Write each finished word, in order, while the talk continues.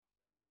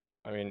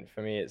I mean,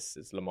 for me, it's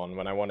Le Mans.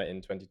 When I won it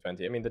in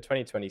 2020, I mean, the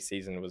 2020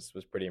 season was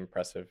pretty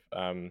impressive.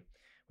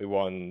 We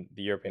won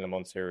the European Le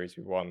Mans Series,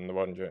 we won the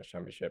World Endurance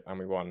Championship, and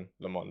we won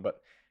Le Mans.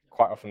 But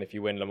quite often, if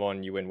you win Le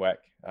Mans, you win WEC.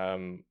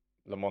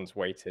 Le Mans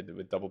weighted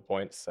with double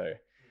points, so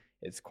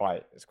it's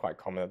quite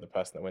common that the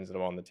person that wins Le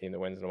Mans, the team that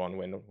wins Le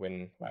Mans,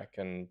 win WEC.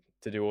 And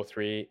to do all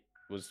three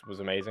was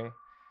amazing.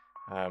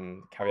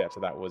 Caveat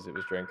to that was it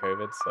was during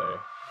COVID, so.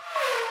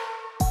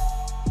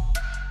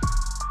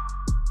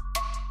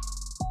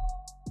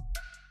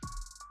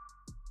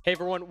 Hey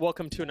everyone,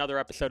 welcome to another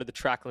episode of the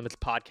Track Limits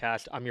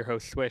podcast. I'm your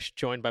host Swish,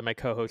 joined by my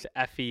co-hosts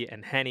Effie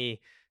and Henny.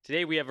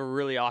 Today we have a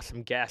really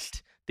awesome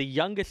guest, the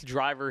youngest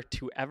driver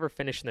to ever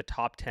finish in the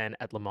top 10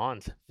 at Le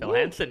Mans, Phil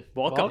Hanson.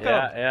 Welcome.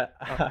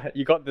 Yeah.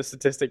 You got the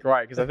statistic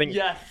right, because I think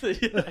Yes.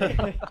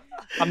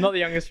 I'm not the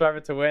youngest driver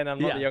to win. I'm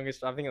not the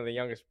youngest. I think I'm the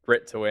youngest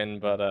Brit to win,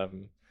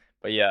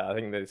 but yeah, I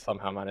think they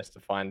somehow managed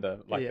to find a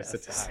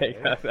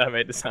statistic that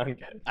made it sound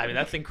good. I mean,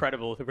 that's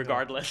incredible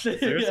regardless.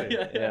 Seriously,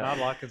 Yeah. not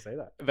a lot can say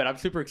that. But I'm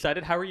super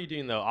excited. How are you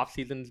doing though? Off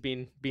season's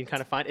been kind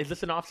of fine. Is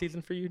this an off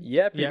season for you?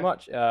 Yeah, pretty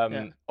much.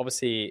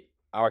 Obviously,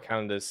 our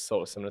calendar's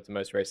sort of similar to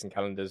most racing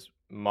calendars,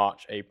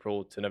 March,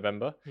 April to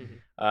November.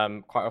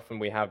 Mm-hmm. Quite often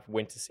we have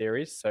winter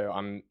series, so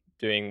I'm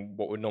doing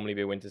what would normally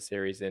be a winter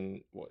series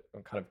I'm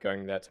kind of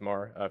going there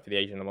tomorrow for the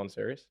Asian Le Mans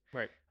series,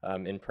 Right.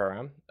 In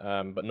Pro-Am.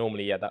 But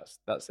normally,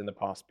 that's in the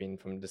past been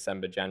from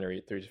December,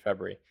 January through to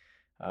February.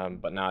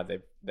 But now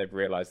they've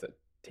realized that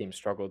teams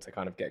struggle to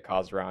kind of get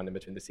cars around in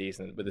between the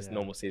season with this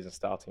normal season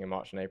starting in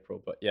March and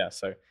April. But yeah,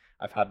 so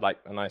I've had like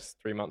a nice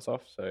 3 months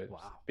off. So it's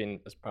been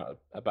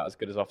about as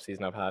good as off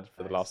season I've had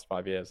for the last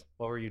 5 years.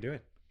 What were you doing?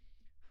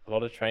 A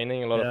lot of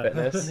training, a lot of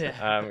fitness. It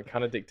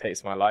kind of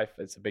dictates my life.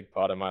 It's a big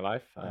part of my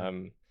life.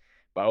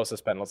 But I also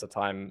spent lots of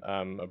time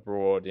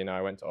abroad. You know,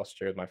 I went to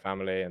Austria with my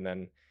family, and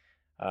then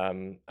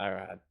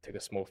I took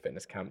a small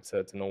fitness camp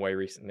to Norway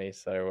recently.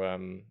 So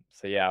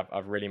yeah,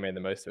 I've really made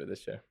the most of it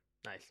this year.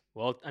 Nice.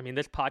 Well, I mean,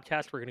 this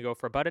podcast, we're going to go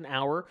for about an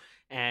hour,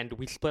 and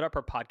we split up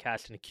our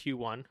podcast into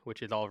Q1,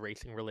 which is all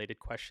racing related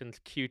questions,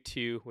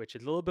 Q2, which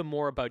is a little bit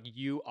more about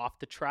you off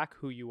the track,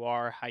 who you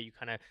are, how you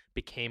kind of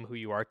became who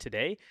you are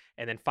today.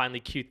 And then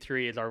finally,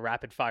 Q3 is our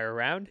rapid fire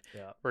round.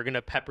 Yeah. We're going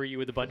to pepper you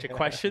with a bunch of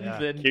questions.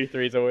 And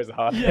Q3 is always the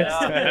hardest.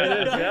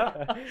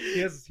 Yeah, it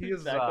is. He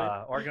has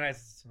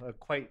organized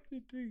quite,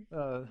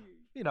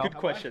 good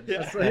questions.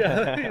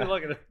 Yeah.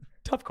 Look at it.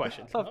 Tough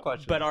questions.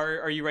 Questions. But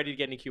are you ready to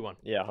get into Q1?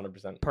 Yeah,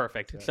 100%.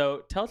 Perfect. Yeah.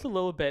 So tell us a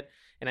little bit,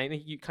 and I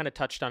think you kind of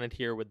touched on it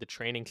here with the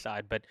training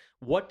side, but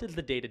what does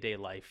the day-to-day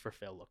life for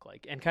Phil look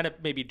like? And kind of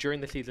maybe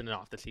during the season and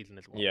off the season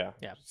as well.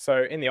 Yeah.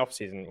 So in the off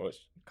season,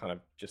 which kind of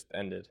just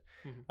ended,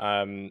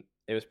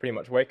 it was pretty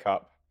much wake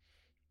up,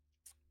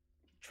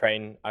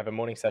 train. I have a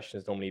morning session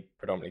is normally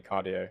predominantly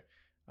cardio.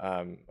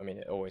 I mean,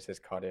 it always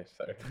is cardio.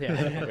 So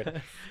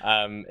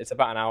it's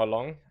about an hour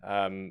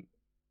long.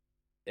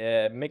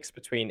 Mix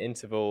between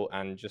interval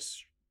and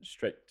just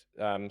strict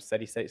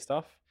steady state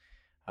stuff.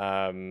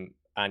 And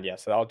yeah,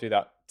 so I'll do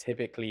that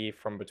typically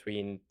from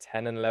between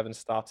 10 and 11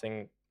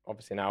 starting,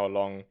 obviously an hour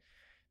long,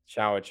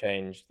 shower,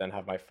 change, then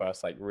have my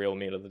first like real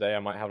meal of the day. I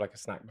might have like a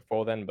snack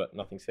before then, but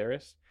nothing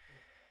serious.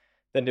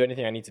 Then do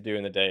anything I need to do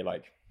in the day,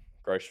 like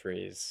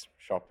groceries,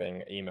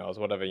 shopping, emails,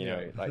 whatever, you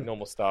know, like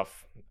normal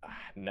stuff.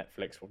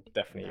 Netflix will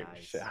definitely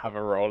have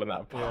a role in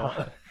that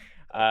part.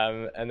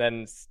 And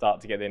then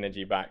start to get the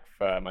energy back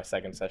for my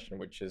second session,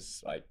 which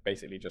is like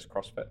basically just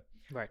CrossFit.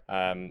 Right.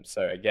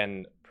 So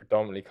again,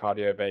 predominantly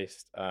cardio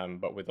based,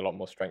 but with a lot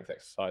more strength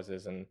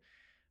exercises. And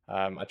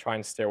I try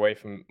and steer away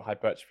from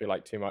hypertrophy,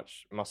 like too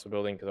much muscle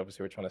building, because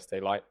obviously we're trying to stay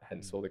light,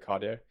 hence all the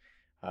cardio.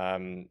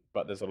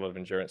 But there's a lot of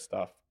endurance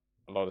stuff,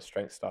 a lot of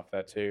strength stuff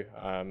there too.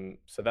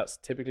 So that's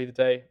typically the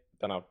day.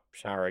 Then I'll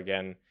shower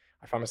again.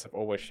 I find myself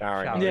always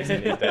showering these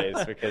days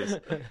because,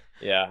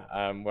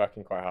 I'm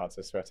working quite hard,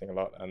 so sweating a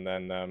lot. And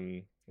then,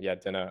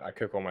 dinner, I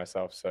cook all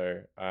myself.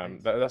 So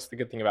that's the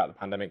good thing about the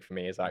pandemic for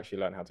me is I actually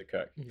learned how to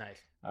cook.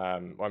 Nice. I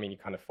mean, you're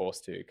kind of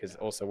forced to, because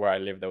also where I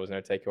live, there was no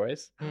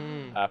takeaways.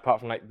 Apart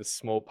from like the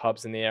small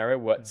pubs in the area,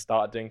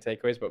 started doing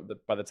takeaways,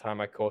 but by the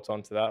time I caught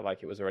on to that,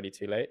 like it was already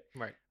too late.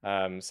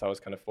 Right. So I was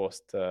kind of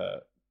forced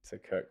to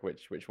cook,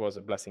 which was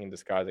a blessing in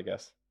disguise, I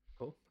guess.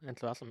 Cool.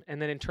 That's awesome.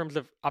 And then in terms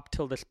of up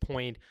till this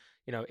point,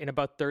 you know, in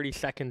about 30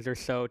 seconds or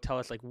so, tell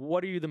us, like,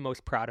 what are you the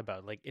most proud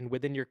about? Like,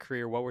 within your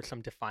career, what were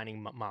some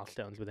defining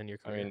milestones within your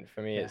career? I mean,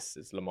 for me, it's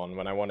Le Mans.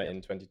 When I won it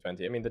in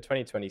 2020, I mean, the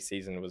 2020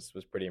 season was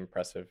pretty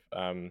impressive.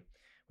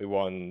 We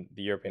won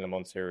the European Le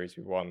Mans Series,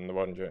 we won the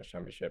World Endurance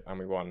Championship, and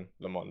we won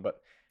Le Mans.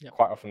 But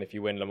quite often, if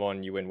you win Le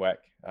Mans, you win WEC.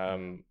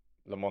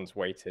 Le Mans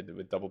weighted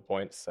with double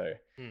points, so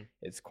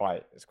it's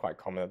quite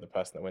common that the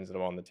person that wins Le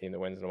Mans, the team that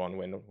wins Le Mans,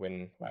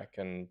 win WEC.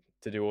 And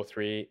to do all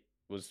three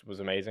was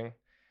amazing.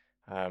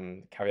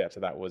 Caveat to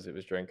that was it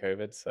was during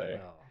COVID, so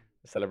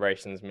the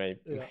celebrations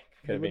could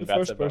have been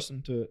better. First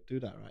person to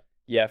do that, right?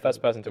 Yeah,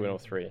 first person to win all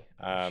three.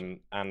 And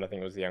I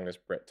think it was the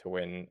youngest Brit to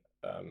win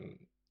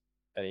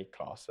any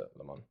class at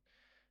Le Mans.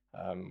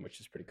 which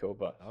is pretty cool.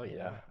 But Oh, yeah.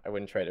 yeah, I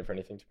wouldn't trade it for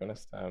anything, to be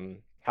honest.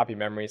 Happy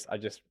memories. I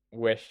just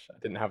wish I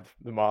didn't have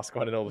the mask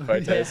on in all the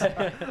photos.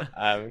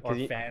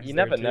 Because you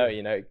never know,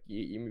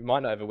 you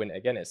might not ever win it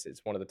again. It's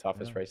one of the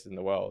toughest races in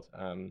the world.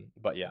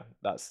 But yeah,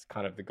 that's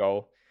kind of the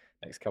goal.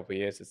 Next couple of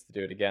years is to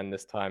do it again.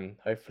 This time,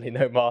 hopefully,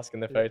 no mask in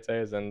the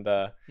photos.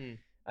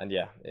 And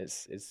yeah,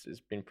 it's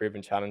been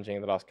proven challenging.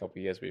 In the last couple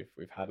of years, we've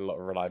had a lot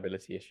of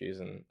reliability issues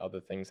and other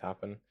things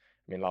happen.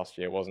 I mean, last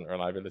year wasn't a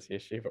reliability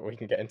issue, but we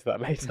can get into that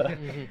later.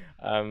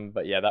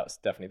 But yeah, that's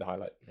definitely the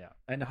highlight. Yeah.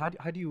 And how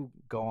do you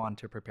go on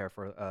to prepare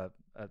for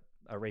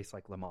a race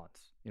like Le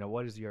Mans?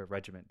 What is your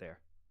regiment there?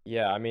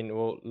 Yeah, I mean,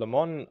 well, Le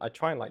Mans, I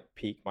try and like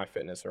peak my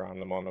fitness around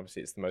Le Mans.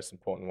 Obviously, it's the most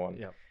important one.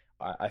 Yeah.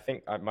 I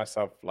think I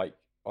myself, like,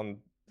 on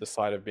the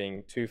side of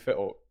being too fit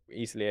or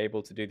easily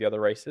able to do the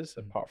other races,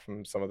 apart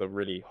from some of the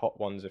really hot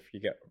ones if you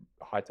get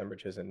high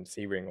temperatures in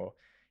Sebring or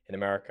in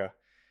America.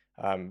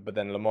 But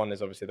then Le Mans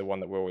is obviously the one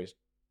that we're always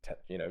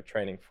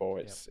training for.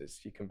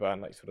 It's you can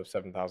burn like sort of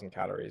 7,000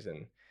 calories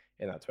in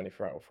that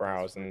 24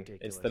 hours, and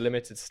it's the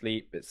limited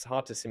sleep. It's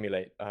hard to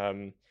simulate.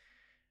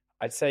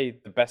 I'd say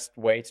the best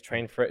way to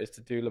train for it is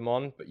to do Le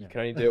Mans, but you can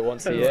only do it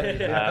once a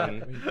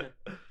year.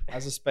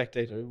 As a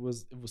spectator, it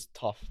was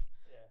tough.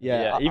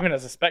 Yeah, even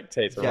as a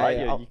spectator, right?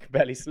 You can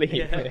barely sleep.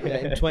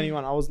 In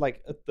 21, I was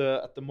like at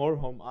the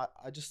motorhome.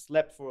 I just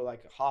slept for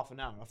like half an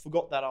hour. I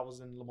forgot that I was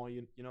in Le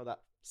Mans. You know, that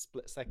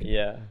split second.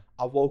 Yeah.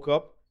 I woke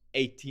up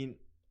 18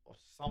 or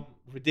some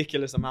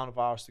ridiculous amount of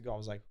hours to go. I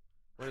was like,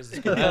 where is this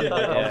going to end?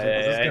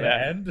 Is this going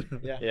to end?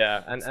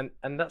 Yeah.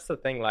 And that's the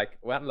thing. Like,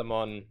 at Le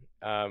Mans,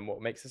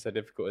 what makes it so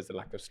difficult is the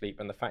lack of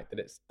sleep and the fact that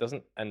it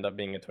doesn't end up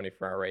being a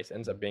 24-hour race. It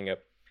ends up being a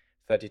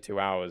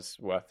 32 hours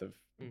worth of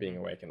being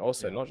awake. And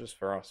also not just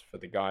for us, for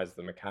the guys,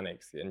 the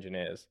mechanics, the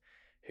engineers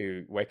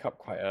who wake up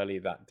quite early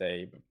that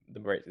day,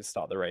 to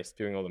start the race,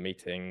 doing all the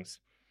meetings.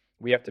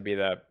 We have to be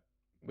there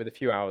with a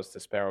few hours to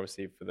spare,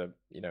 obviously, for the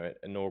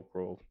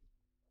inaugural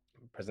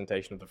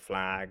presentation of the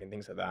flag and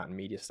things like that, and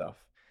media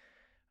stuff.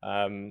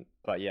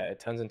 But yeah,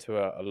 it turns into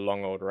a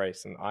long old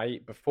race. And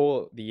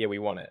before the year we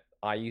won it,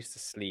 I used to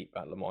sleep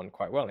at Le Mans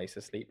quite well. I used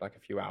to sleep like a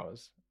few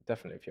hours,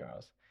 definitely a few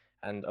hours.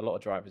 And a lot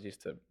of drivers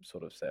used to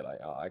sort of say like,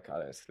 "Oh, I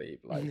don't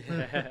sleep. Like,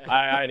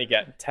 I only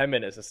get 10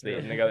 minutes of sleep."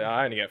 And they go,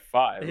 "I only get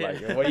 5.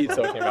 Like, what are you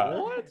talking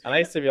about?" What? And I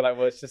used to be like,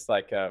 "Well, it's just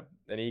like an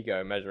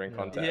ego measuring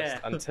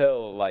contest."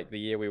 Until like the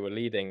year we were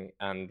leading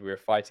and we were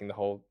fighting the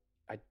whole.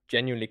 I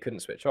genuinely couldn't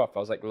switch off. I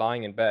was like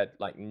lying in bed,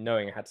 like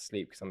knowing I had to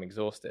sleep because I'm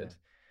exhausted,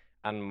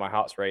 and my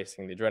heart's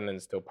racing, the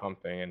adrenaline's still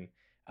pumping,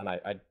 and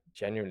I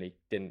genuinely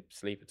didn't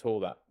sleep at all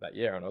that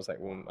year. And I was like,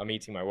 well, I'm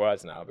eating my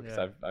words now because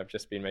I've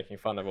just been making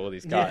fun of all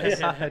these guys.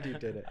 You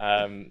did it.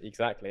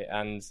 Exactly.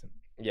 And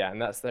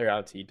that's the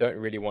reality. You don't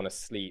really want to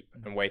sleep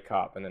and wake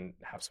up and then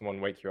have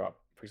someone wake you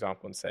up, for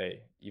example, and say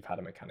you've had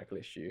a mechanical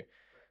issue,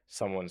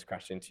 someone's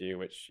crashed into you,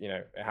 which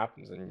it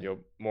happens, and you're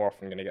more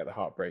often going to get the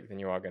heartbreak than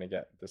you are going to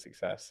get the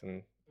success.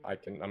 And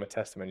I'm a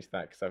testimony to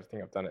that because I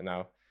think I've done it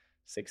now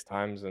 6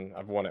 times and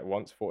I've won it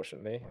once,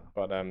 fortunately.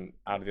 But out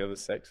of the other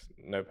 6,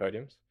 no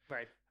podiums.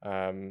 Right.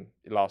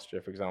 Last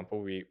year, for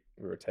example, we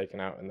were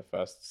taken out in the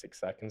first 6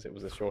 seconds. It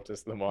was the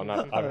shortest Le Mans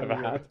I've ever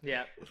had.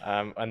 Yeah.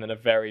 And then a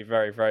very,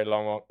 very, very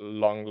long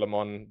Le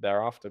Mans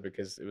thereafter,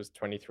 because it was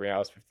 23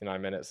 hours,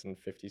 59 minutes, and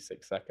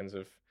 56 seconds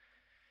of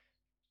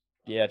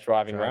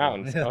driving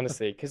around.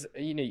 Honestly, because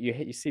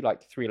you see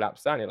like 3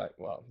 laps down, you're like,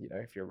 well,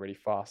 if you're really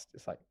fast,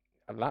 it's like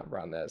a lap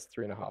round there is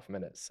 3.5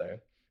 minutes. So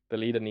the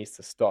leader needs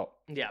to stop,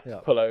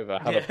 pull over,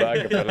 have a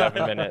burger for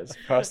 11 minutes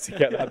for us to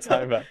get that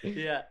time back.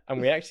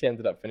 And we actually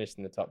ended up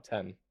finishing the top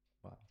 10.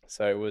 Wow.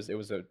 So it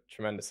was a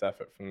tremendous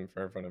effort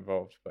for everyone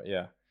involved. But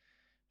yeah,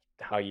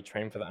 how you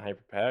train for that, how you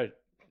prepare,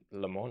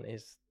 Le Mans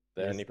is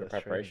the only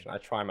preparation. I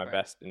try my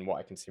best in what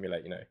I can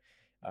simulate,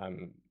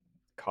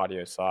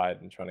 cardio side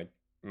and trying to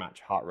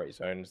match heart rate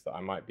zones that I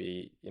might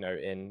be,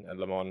 in a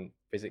Le Mans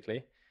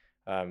physically.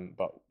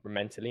 But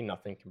mentally,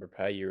 nothing can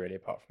prepare you really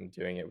apart from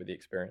doing it with the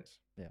experience.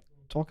 Yeah.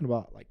 Talking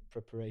about like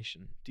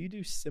preparation, do you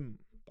do sim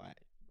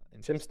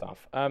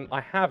stuff?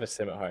 I have a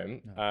sim at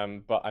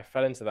home, but I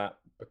fell into that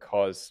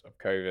because of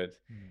COVID.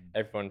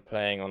 Everyone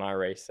playing on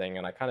iRacing,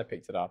 and I kind of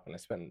picked it up, and I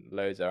spent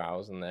loads of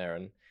hours in there,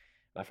 and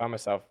I found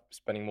myself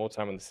spending more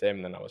time on the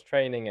sim than I was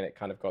training, and it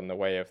kind of got in the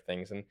way of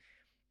things. And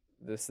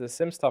the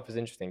sim stuff is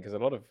interesting because a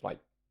lot of like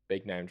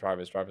big name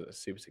drivers that are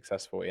super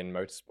successful in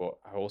motorsport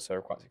are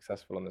also quite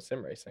successful on the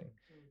sim racing.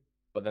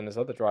 But then there's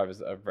other drivers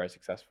that are very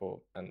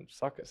successful and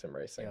suck at sim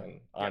racing, and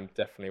I'm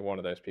definitely one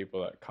of those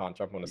people that can't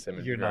jump on a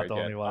sim. You're not the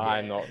only one.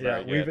 I'm not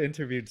very good. We've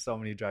interviewed so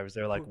many drivers.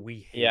 They're like,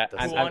 we hate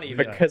and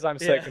because I'm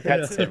so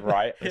competitive,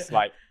 right? It's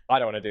like I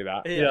don't want to do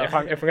that. If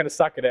we're going to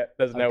suck at it,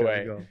 there's no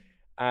way.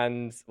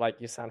 And like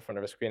you stand in front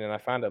of a screen, and I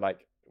found it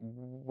like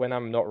when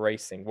I'm not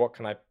racing, what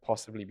can I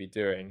possibly be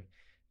doing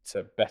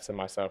to better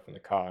myself in the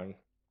car? And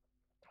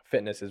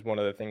fitness is one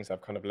of the things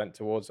I've kind of lent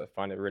towards. I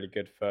find it really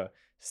good for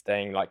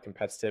staying like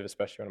competitive,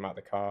 especially when I'm out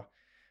the car.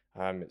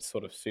 It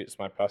sort of suits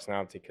my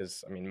personality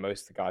because,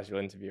 most of the guys you'll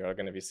interview are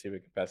going to be super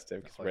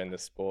competitive because we're in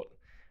this sport.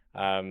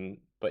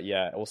 But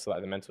yeah, also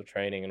like the mental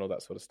training and all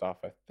that sort of stuff,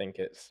 I think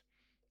it's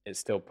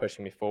still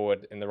pushing me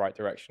forward in the right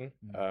direction.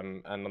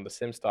 And on the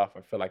sim stuff,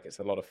 I feel like it's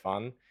a lot of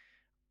fun.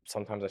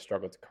 Sometimes I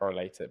struggle to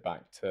correlate it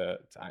back to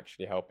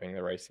actually helping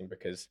the racing,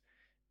 because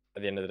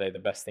at the end of the day, the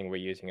best thing we're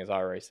using is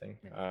iRacing,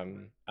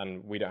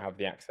 and we don't have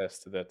the access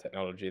to the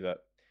technology that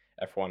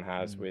F1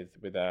 has with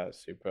their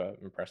super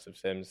impressive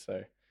sims.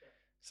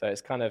 So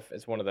it's kind of,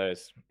 it's one of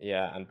those,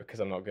 yeah. And because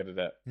I'm not good at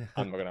it,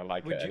 I'm not gonna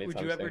like it anytime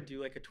Would you ever soon.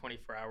 do like a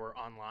 24-hour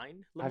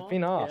online Le I've Mans?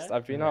 been asked. Yeah?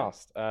 I've been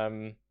asked.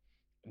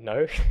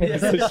 No,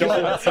 it's the short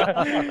answer.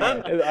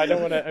 I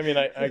don't want to. I mean,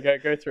 I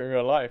go through it in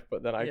real life,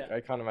 but then I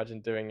can't imagine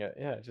doing it.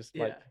 Yeah, just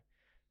like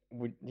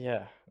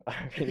yeah.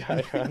 I mean,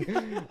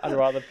 I'd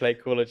rather play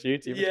Call of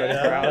Duty for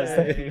 24 hours.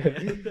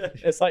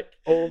 It's like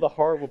all the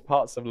horrible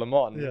parts of Le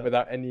Mans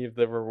without any of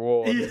the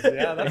rewards.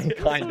 That's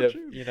kind so of,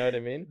 true. you know what I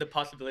mean? The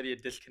possibility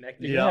of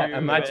disconnecting. Yeah,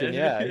 imagine,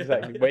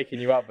 exactly,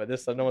 waking you up, but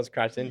this time no one's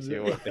crashed into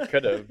you, or they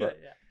could have. But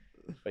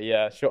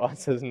yeah, short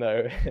answer is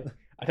no.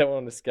 I don't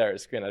want to scare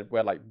at screen. I'd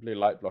wear like blue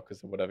light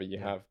blockers or whatever you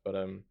have, but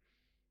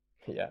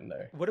yeah, no.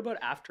 What about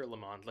after Le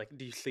Mans? Like,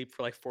 do you sleep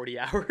for like 40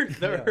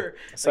 hours? Or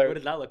so what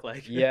does that look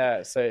like?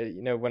 Yeah, so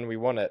when we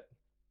won it,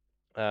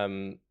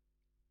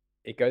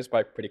 it goes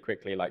by pretty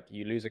quickly. Like,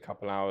 you lose a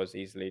couple hours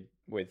easily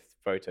with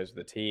photos of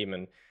the team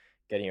and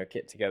getting your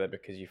kit together,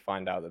 because you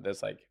find out that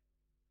there's like,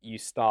 you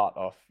start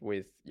off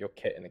with your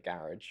kit in the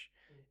garage.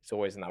 It's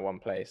always in that one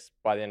place.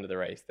 By the end of the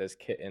race, there's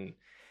kit in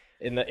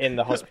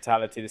the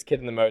hospitality, there's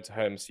kid in the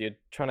motorhome, so you're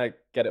trying to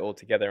get it all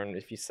together. And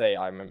if you say,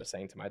 I remember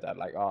saying to my dad,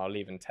 like, oh, I'll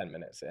leave in 10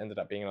 minutes, it ended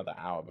up being another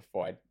hour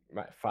before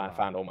I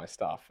found all my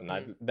stuff, and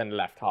I then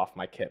left half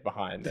my kit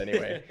behind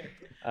anyway.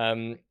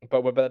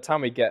 But by the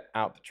time we get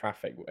out the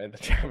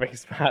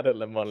traffic's bad at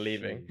Le Mans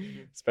leaving,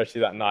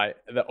 especially that night,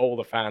 all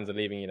the fans are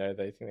leaving.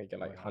 They think they get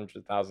like hundreds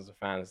of thousands of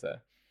fans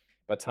there.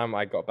 By the time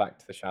I got back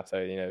to the chateau,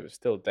 it was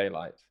still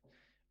daylight.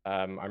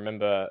 I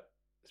remember,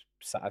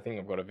 I think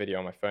I've got a video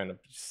on my phone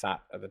of just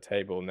sat at the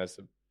table, and there's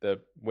the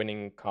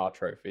winning car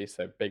trophy,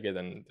 so bigger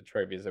than the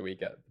trophies that we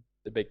get,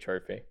 the big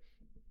trophy,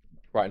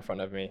 right in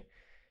front of me.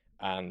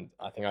 And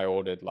I think I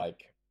ordered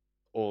like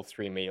all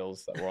 3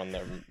 meals that were on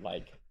there,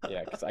 like,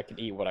 because I could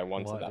eat what I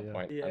wanted at that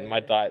point. And my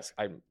diet's,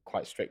 I'm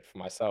quite strict for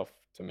myself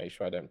to make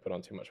sure I don't put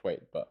on too much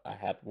weight, but I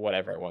had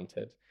whatever I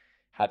wanted,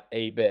 had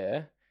a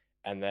beer,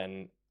 and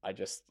then I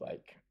just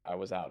like, I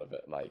was out of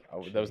it. Like,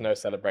 there was no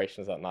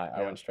celebrations that night.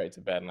 I went straight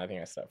to bed, and I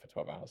think I slept for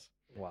 12 hours.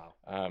 Wow.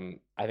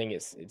 I think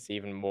it's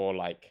even more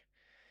like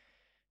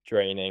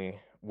draining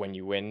when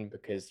you win,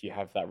 because you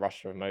have that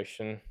rush of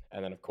emotion,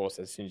 and then of course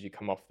as soon as you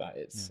come off that,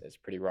 it's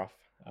pretty rough.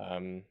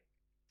 And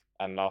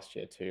last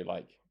year too,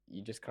 like,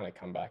 you just kind of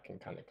come back and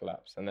kind of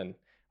collapse. And then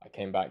I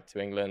came back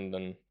to England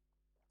and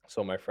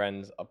saw my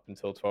friends up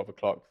until 12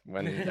 o'clock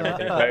when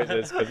everything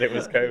closes, because it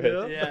was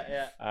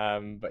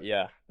COVID. But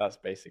yeah, that's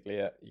basically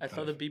it. I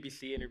saw the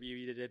BBC interview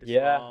you did as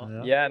well.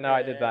 No,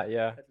 I did that.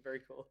 Yeah, that's very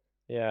cool.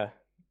 Yeah,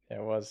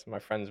 it was. My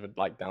friends would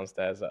like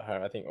downstairs at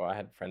home. I think I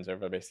had friends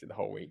over basically the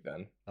whole week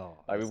then.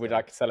 Like, we would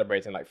like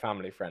celebrating like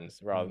family friends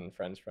rather than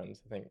friends.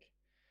 I think.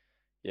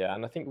 Yeah,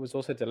 and I think it was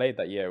also delayed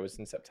that year. It was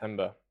in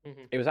September.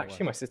 It was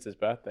actually my sister's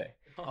birthday.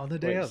 On the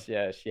day of?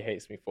 Yeah, she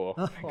hates me for,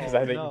 because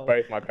I think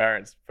both my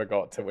parents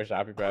forgot to wish her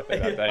happy birthday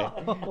that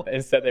day.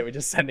 Instead, they were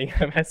just sending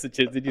her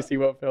messages. Did you see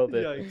what Phil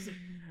did?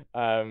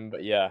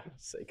 But yeah,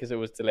 because it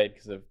was delayed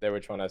because they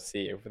were trying to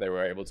see if they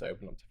were able to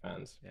open up to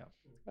fans.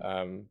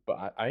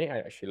 But I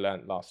actually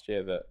learned last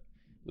year that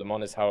Le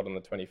Mans is held on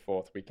the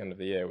 24th weekend of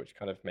the year, which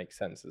kind of makes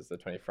sense as the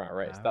 24-hour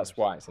race. That's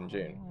why it's in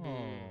June.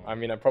 I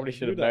mean, I probably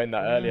should have known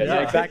that earlier.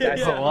 Yeah, exactly.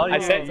 I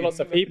say it to lots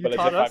of people as if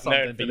I've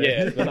known for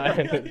years, and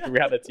the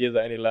reality is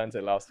I only learned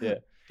it last year.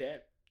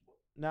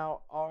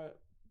 Now, our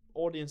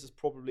audience is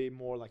probably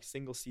more like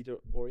single-seater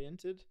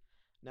oriented.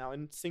 Now,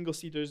 in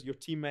single-seaters, your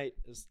teammate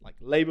is like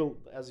labeled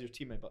as your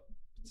teammate, but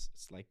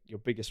it's like your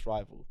biggest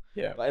rival.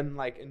 Yeah. But in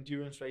like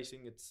endurance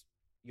racing,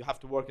 you have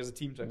to work as a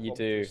team to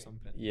accomplish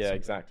something. Yeah,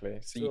 exactly.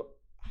 So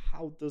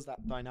how does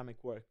that dynamic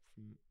work?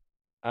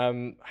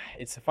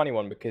 It's a funny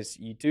one, because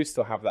you do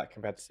still have that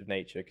competitive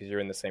nature because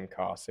you're in the same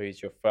car, so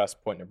he's your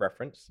first point of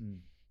reference.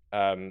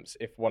 So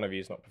if one of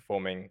you is not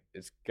performing,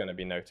 it's going to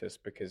be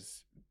noticed,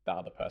 because that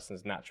other person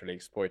is naturally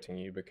exploiting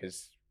you,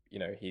 because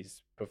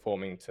he's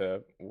performing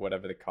to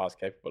whatever the car's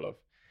capable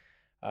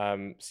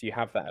of. So you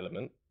have that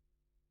element,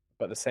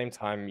 but at the same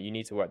time you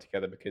need to work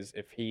together, because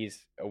if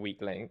he's a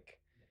weak link,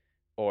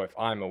 or if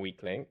I'm a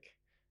weak link,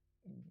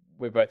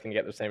 we're both going to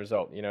get the same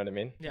result. You know what I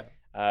mean? Yeah.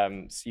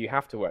 So you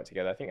have to work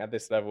together. I think at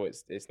this level,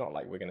 it's not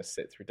like we're going to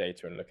sit through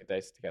data and look at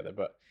data together,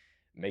 but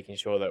making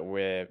sure that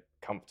we're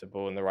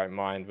comfortable in the right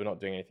mind. We're not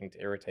doing anything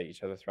to irritate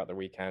each other throughout the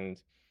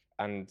weekend,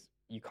 and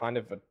you kind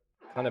of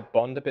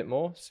bond a bit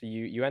more. So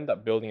you end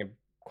up building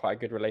quite a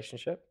good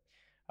relationship.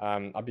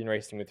 I've been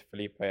racing with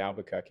Felipe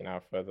Albuquerque now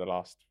for the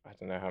last, I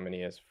don't know how many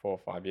years, 4 or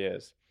 5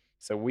 years.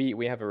 So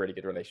we have a really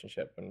good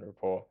relationship and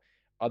rapport.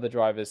 Other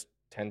drivers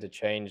tend to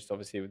change. So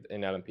obviously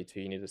in LMP2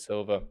 you need a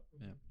silver.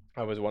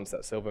 I was once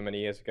that silver many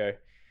years ago.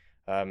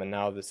 and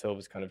now the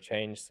silver's kind of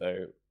changed,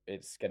 so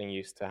it's getting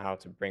used to how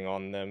to bring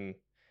on them,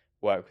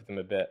 work with them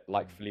a bit,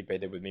 like Felipe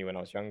did with me when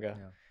I was younger.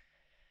 Yeah.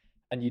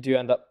 And you do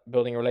end up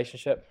building a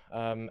relationship,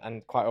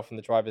 and quite often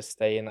the drivers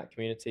stay in that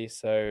community,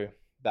 so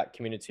that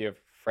community of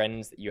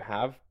friends that you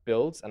have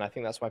builds. And I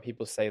think that's why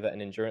people say that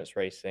in endurance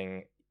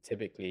racing,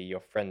 typically you're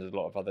friends with a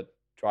lot of other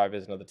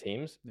drivers and other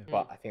teams. Yeah.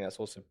 But I think that's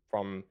also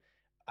from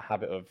a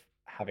habit of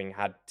having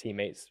had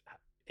teammates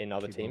in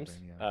other Keep teams,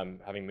 moving,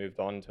 having moved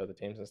on to other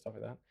teams and stuff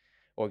like that.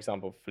 For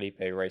example, Felipe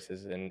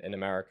races in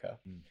America,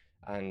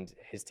 and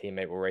his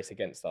teammate will race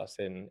against us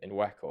in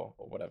WEC or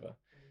whatever.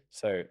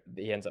 So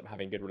he ends up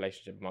having a good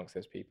relationship amongst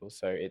those people.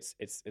 So it's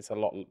a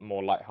lot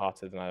more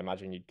lighthearted than I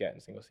imagine you'd get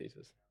in single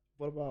seaters.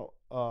 What about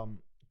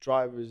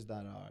drivers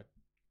that are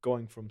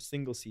going from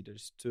single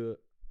seaters to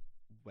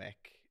WEC?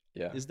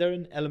 Yeah. Is there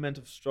an element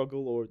of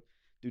struggle, or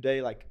do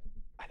they like?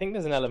 I think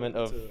there's an element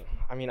of, struggle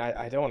I mean,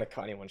 I don't want to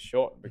cut anyone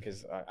short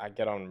because I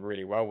get on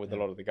really well with a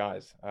lot of the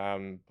guys.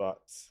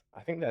 But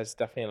I think there's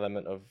definitely an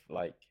element of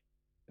like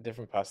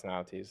different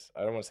personalities.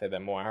 I don't want to say they're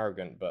more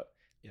arrogant, but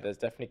there's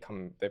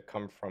definitely they've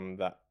come from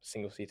that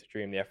single seater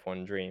dream, the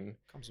F1 dream.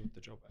 Comes with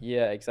the job.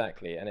 Yeah,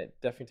 exactly. And it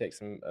definitely takes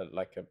them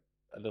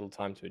a little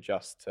time to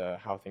adjust to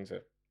how things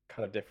are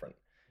kind of different.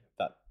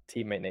 That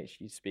teammate nature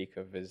you speak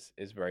of is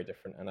very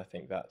different. And I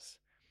think that's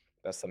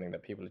something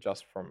that people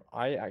adjust from.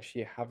 I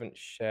actually haven't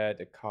shared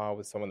a car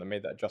with someone that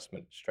made that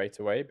adjustment straight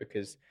away,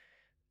 because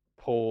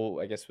Paul,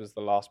 I guess, was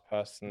the last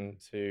person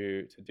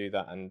to do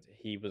that, and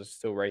he was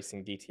still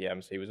racing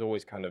DTM, so he was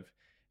always kind of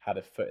had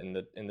a foot in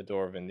the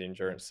door of the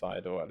endurance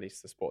side, or at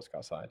least the sports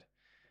car side.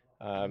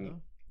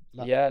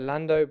 Yeah,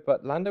 Lando,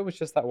 but Lando was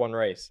just that one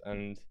race,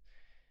 and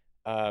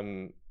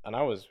I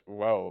was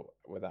well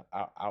with that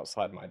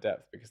outside my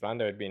depth, because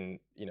Lando had been,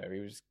 he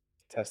was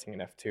testing an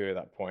F2 at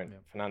that point.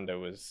 Fernando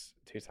was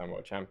 2-time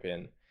world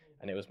champion,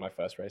 and it was my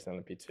first race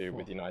in LMP2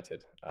 with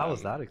United. How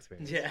was that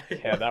experience?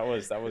 Yeah, that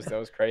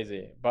was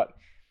crazy. But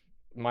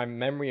my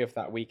memory of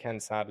that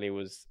weekend, sadly,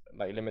 was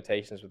like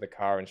limitations with the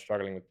car and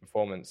struggling with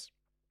performance,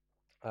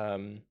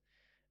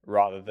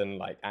 rather than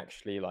like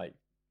actually like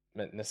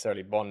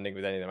necessarily bonding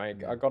with any of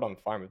them. I got on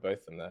fine with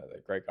both of them.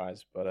 They're great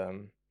guys, but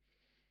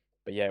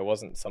yeah, it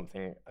wasn't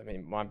something. I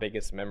mean, my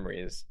biggest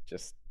memory is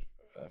just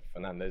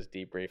Fernando's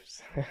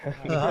debriefs,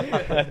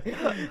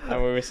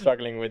 and we were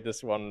struggling with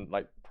this one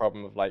like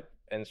problem of like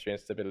entry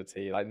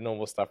instability, like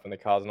normal stuff when the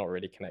car's not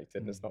really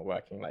connected and it's not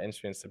working, like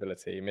entry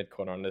instability, mid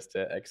corner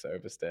understeer, exit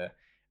oversteer,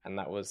 and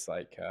that was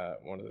like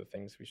one of the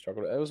things we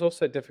struggled with. It was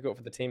also difficult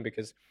for the team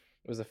because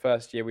it was the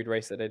first year we'd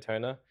raced at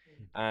Daytona,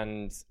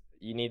 and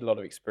you need a lot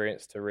of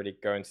experience to really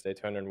go into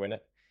Daytona and win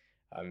it.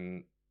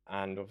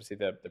 And obviously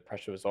the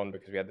pressure was on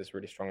because we had this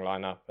really strong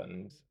lineup,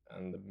 and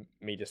the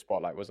media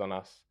spotlight was on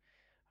us.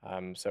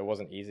 So it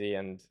wasn't easy.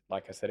 And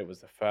like I said, it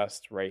was the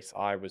first race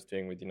I was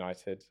doing with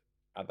United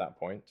at that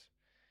point.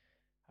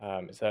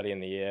 It's early in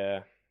the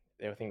year.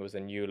 I think it was a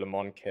new Le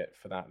Mans kit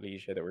for that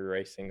Ligier that we were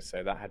racing,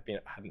 so that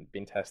hadn't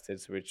been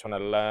tested. So we were trying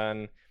to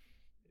learn.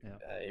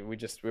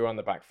 We were on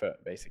the back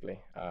foot basically.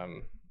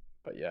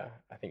 But yeah,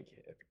 I think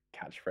the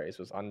catchphrase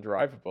was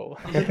undrivable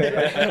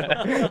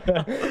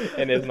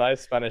in his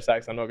nice Spanish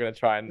accent. I'm not going to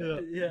try and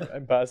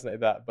impersonate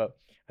that, but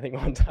I think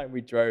one time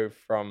we drove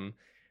from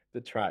the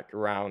track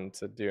around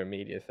to do a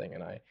media thing,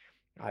 and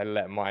I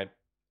let my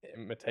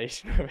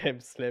imitation of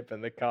him slip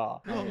in the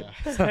car,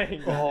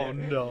 saying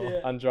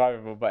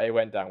undrivable, but it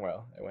went down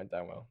well.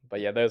 But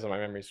yeah, those are my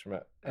memories from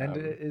it. And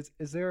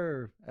is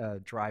there a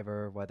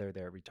driver, whether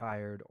they're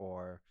retired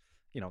or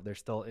they're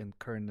still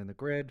current in the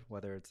grid,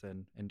 whether it's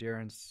in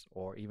endurance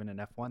or even in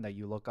F1, that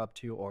you look up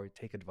to or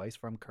take advice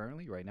from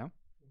currently right now?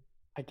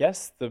 I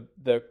guess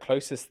the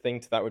closest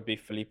thing to that would be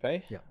Felipe,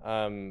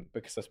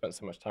 because I spent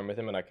so much time with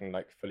him and I can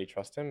like fully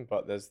trust him.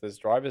 But there's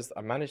drivers,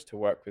 I managed to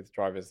work with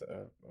drivers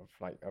of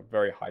like a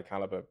very high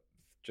caliber,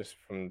 just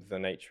from the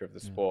nature of the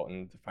sport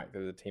and the fact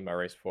that the team I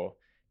race for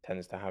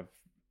tends to have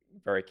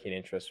very keen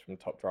interest from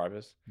top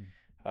drivers.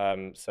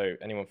 So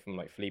anyone from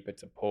like Felipe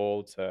to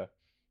Paul to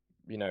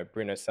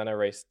Bruno Senna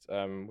raced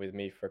with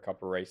me for a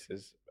couple of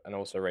races, and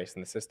also raced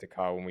in the sister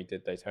car when we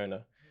did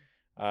Daytona.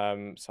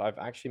 So I've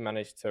actually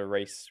managed to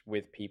race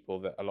with people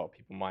that a lot of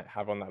people might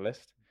have on that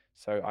list.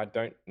 So I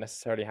don't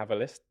necessarily have a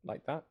list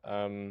like that.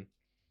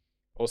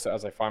 Also,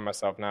 as I find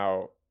myself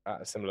now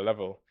at a similar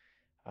level,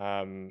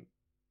 and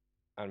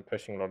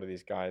pushing a lot of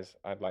these guys,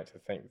 I'd like to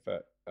think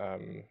that,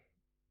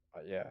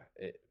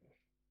 it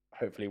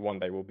hopefully one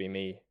day will be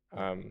me.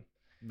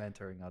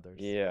 Mentoring others.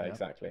 Yeah,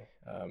 exactly.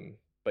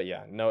 But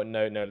yeah, no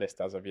list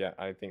as of yet.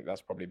 I think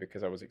that's probably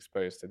because I was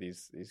exposed to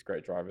these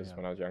great drivers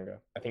when I was younger.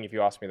 I think if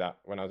you asked me that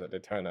when I was at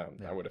Daytona,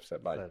 I would have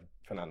said like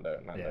Fernando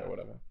and Lando or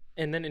whatever.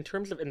 And then in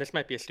terms of, and this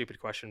might be a stupid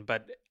question,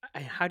 but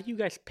how do you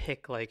guys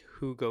pick like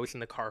who goes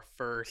in the car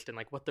first and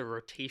like what the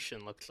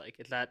rotation looks like?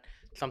 Is that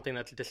something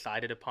that's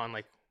decided upon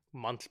like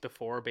months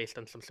before based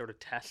on some sort of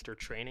test or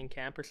training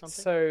camp or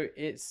something?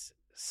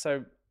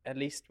 So at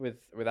least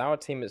with our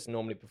team, it's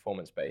normally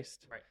performance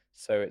based. Right.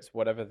 So it's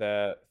whatever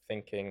they're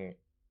thinking.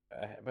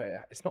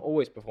 But it's not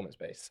always performance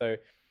based. So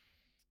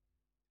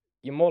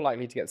you're more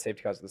likely to get the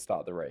safety cars at the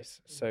start of the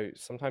race. So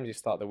sometimes you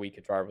start the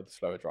weaker driver with the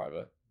slower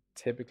driver.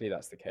 Typically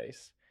that's the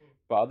case.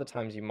 But other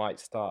times you might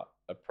start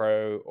a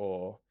pro,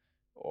 or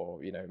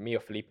me or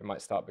Felipe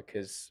might start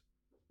because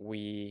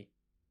we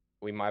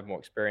might have more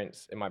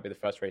experience. It might be the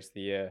first race of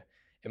the year.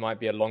 It might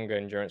be a longer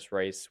endurance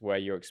race where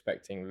you're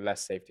expecting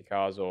less safety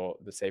cars, or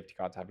the safety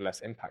car to have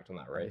less impact on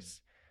that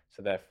race.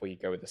 So therefore you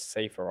go with a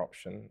safer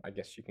option. I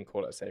guess you can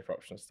call it a safer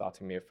option,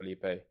 starting me or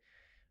Felipe.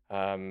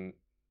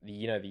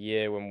 The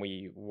year when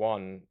we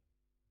won,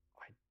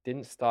 I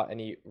didn't start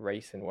any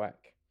race in WEC.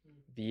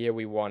 The year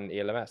we won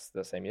ELMS,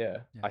 the same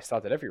year, I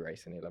started every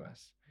race in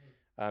ELMS.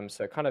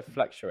 So it kind of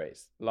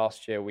fluctuates.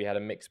 Last year we had a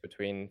mix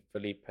between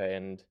Felipe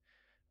and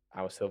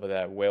our silver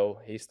there, Will.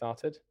 He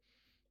started.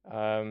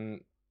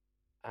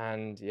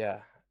 And yeah,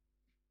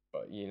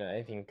 but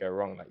anything can go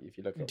wrong. Like if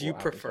you look at do you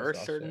prefer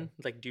do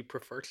you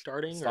prefer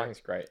starting?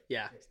 Starting's great.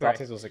 Yeah,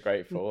 starting's also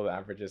great for all the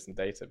averages and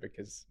data,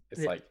 because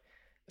it's like,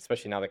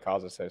 especially now the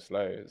cars are so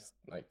slow, it's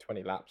like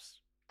 20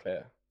 laps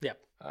clear. Yeah.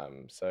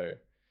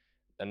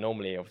 And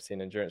normally obviously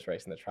in endurance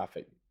racing the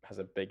traffic has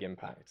a big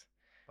impact.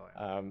 Oh,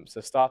 yeah.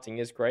 So starting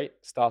is great.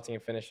 Starting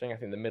and finishing, I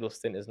think the middle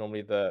stint is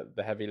normally the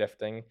heavy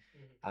lifting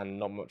and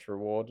not much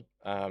reward.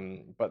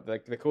 But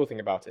the cool thing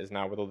about it is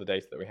now with all the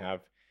data that we have,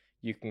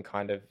 you can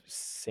kind of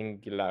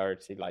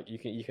singularity, like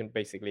you can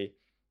basically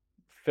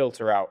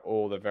filter out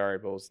all the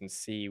variables and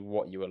see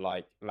what you were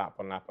like lap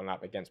on lap on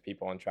lap against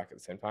people on track at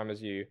the same time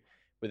as you,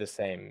 with the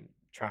same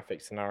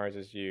traffic scenarios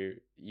as you.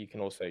 You can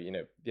also,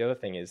 the other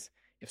thing is,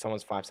 if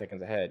someone's 5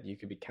 seconds ahead, you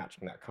could be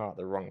catching that car at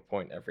the wrong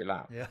point every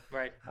lap. Yeah.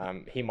 Right.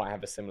 He might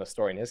have a similar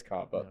story in his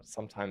car, but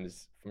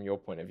sometimes from your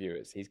point of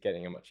view, he's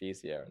getting it much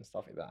easier and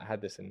stuff like that. I had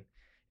this in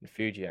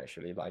Fuji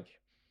actually. Like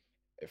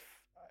if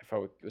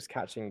I was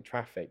catching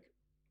traffic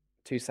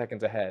 2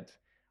 seconds ahead,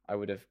 I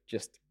would have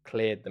just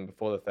cleared them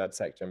before the third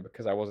sector, and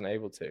because I wasn't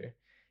able to,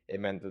 it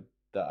meant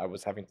that I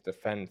was having to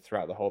defend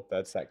throughout the whole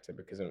third sector,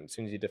 because as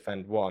soon as you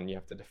defend one, you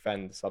have to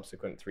defend the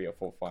subsequent 3 or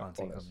 4, 5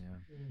 corners.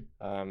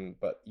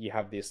 But you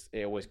have this,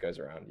 it always goes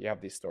around. You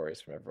have these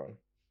stories from everyone.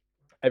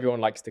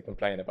 Everyone likes to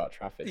complain about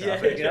traffic.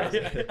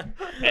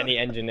 Any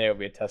engineer will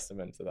be a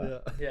testament to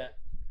that. Yeah.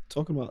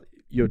 Talking about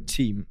your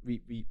team,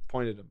 we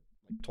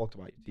talked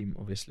about your team,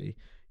 obviously.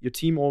 Your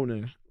team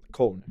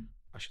co-owner,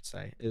 I should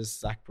say, is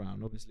Zach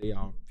Brown. Obviously,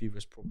 our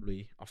viewers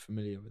probably are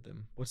familiar with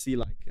him. What's he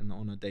like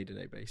on a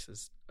day-to-day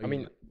basis?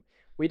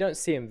 We don't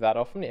see him that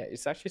often.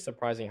 It's actually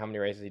surprising how many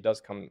races he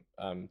does come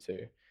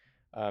to,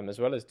 as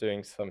well as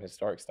doing some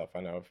historic stuff.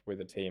 I know of with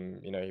the team.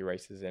 He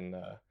races in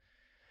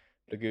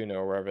Laguna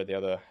or wherever the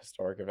other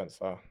historic events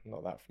are. I'm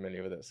not that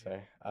familiar with it, so.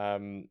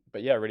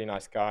 But yeah, really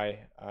nice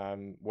guy.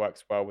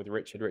 Works well with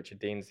Richard. Richard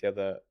Dean's the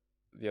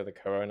other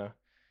co-owner.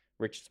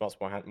 Richard's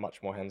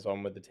much more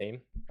hands-on with the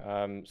team.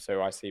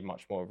 So I see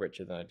much more of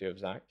Richard than I do of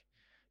Zach.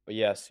 But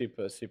yeah,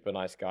 super, super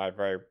nice guy.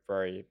 Very,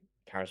 very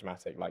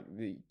charismatic. Like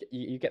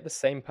you get the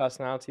same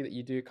personality that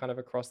you do kind of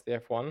across the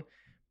F1,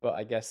 but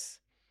I guess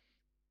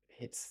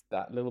it's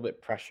that little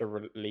bit pressure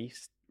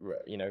released,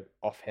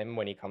 off him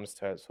when he comes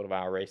to sort of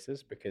our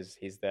races, because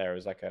he's there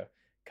as like a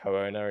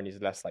co-owner and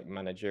he's less like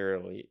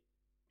managerially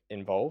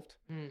involved.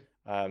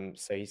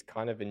 So he's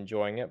kind of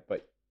enjoying it,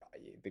 but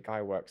the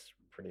guy works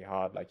pretty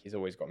hard. Like he's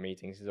always got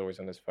meetings, he's always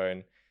on his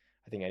phone.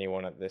 I think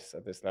anyone at this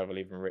level,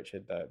 even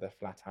Richard, they're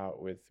flat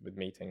out with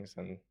meetings.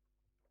 And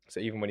so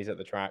even when he's at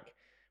the track,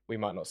 we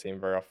might not see him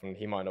very often.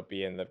 He might not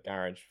be in the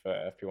garage for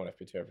FP1,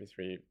 FP2,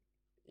 FP3.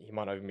 He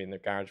might not even be in the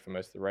garage for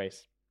most of the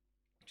race,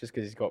 just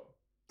because he's got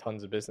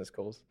tons of business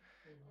calls.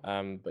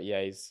 But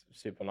yeah, he's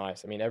super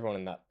nice. I mean, everyone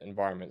in that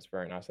environment is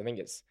very nice. I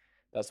think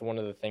that's one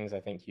of the things I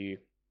think you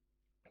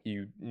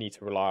need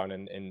to rely on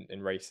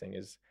in racing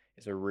is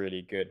a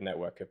really good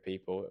network of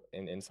people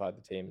inside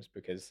the teams,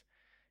 because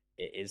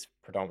it is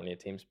predominantly a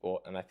team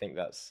sport. And I think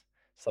that's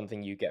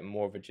something you get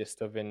more of a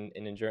gist of in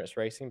endurance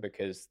racing,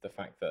 because the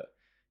fact that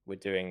we're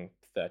doing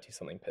 30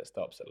 something pit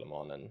stops at Le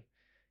Mans, and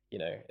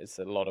it's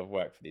a lot of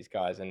work for these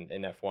guys. And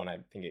in F1, I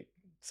think it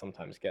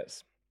sometimes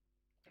gets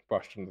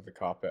brushed under the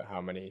carpet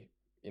how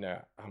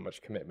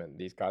much commitment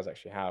these guys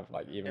actually have.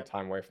 Like even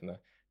time away from the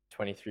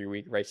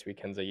 23-week race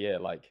weekends a year,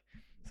 like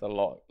it's a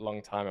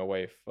long time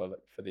away for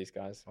these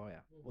guys. Oh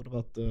yeah. What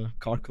about the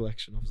car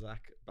collection of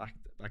Zach back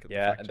at the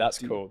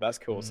factory? That's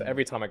cool. So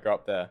every time I go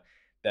up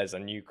there's a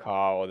new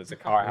car, or there's a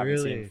car I haven't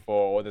seen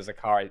before, or there's a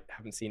car I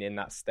haven't seen in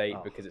that state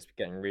because it's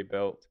getting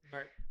rebuilt.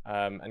 Right.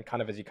 And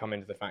kind of as you come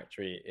into the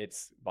factory,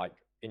 it's like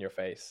in your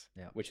face,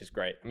 which is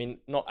great. I mean,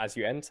 not as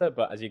you enter,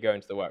 but as you go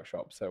into the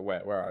workship. So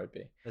where I would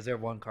be. Is there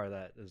one car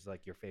that is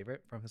like your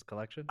favorite from his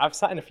collection? I've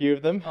sat in a few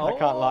of them. I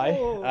can't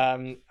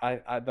lie.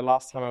 I the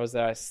last time I was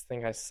there, I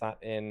think I sat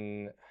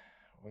in.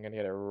 I'm gonna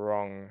get it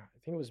wrong. I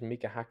think it was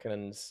Mika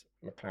Häkkinen's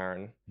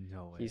McLaren.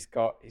 No way. He's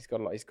got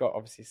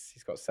obviously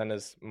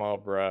Senna's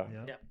Marlboro.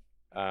 Yeah.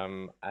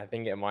 I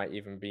think it might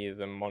even be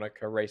the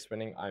Monaco race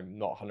winning. I'm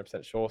not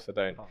 100% sure, so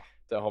don't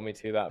hold me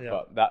to that. Yeah.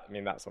 But that's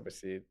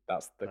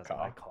the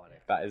car.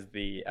 Iconic. That is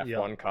the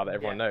F1 car that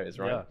everyone knows,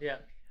 right? Yeah.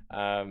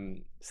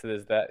 So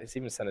there's that. It's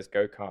even Senna's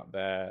go-kart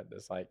there.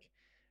 There's like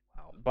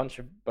Wow. bunch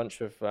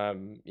of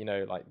you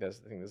know, like I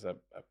think there's a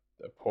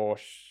Porsche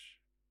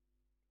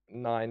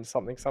 9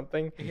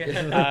 something.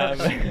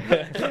 Yeah.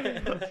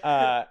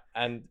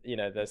 And you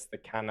know, there's the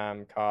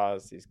Can-Am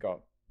cars. He's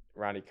got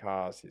rally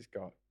cars. He's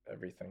got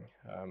everything.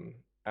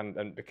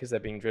 And because they're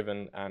being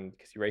driven, and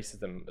because he races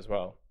them as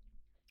well,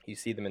 you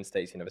see them in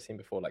states you've never seen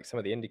before. Like some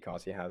of the Indy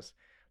cars he has,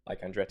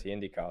 like Andretti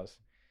Indy cars.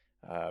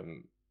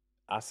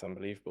 That's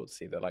unbelievable to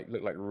see. They like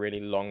look like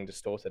really long,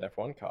 distorted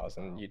F1 cars.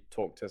 And you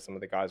talk to some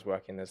of the guys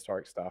working the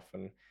historic stuff,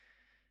 and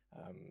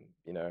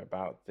you know,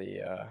 about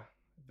the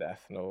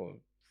ethanol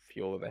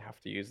fuel that they have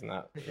to use in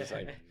that. It's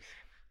like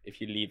if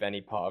you leave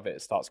any part of it,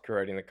 it starts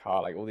corroding the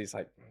car. Like all these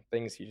like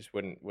things you just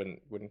wouldn't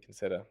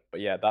consider. But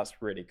yeah,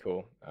 that's really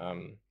cool.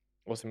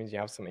 Also means you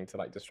have something to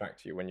like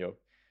distract you when you're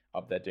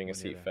up there doing a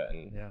seat fit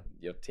and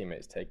your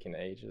teammates taking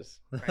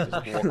ages. Just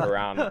walk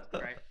around,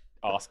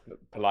 ask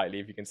politely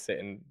if you can sit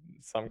in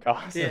some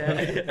cars.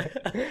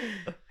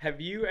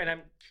 Have you, and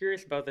I'm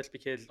curious about this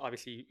because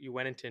obviously you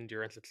went into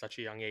endurance at such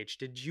a young age.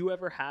 Did you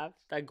ever have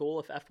that goal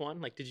of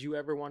F1? Like, did you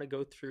ever want to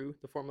go through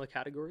the Formula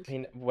categories? I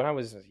mean, when I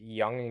was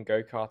young in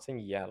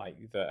go-karting, like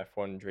the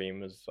F1 dream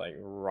was like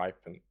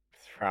ripened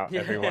throughout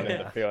everyone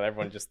in the field.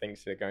 Everyone just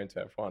thinks they're going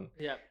to F1.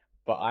 Yeah.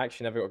 But I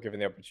actually never got given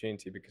the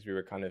opportunity because we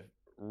were kind of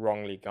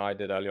wrongly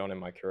guided early on in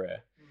my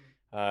career.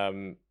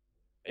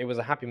 It was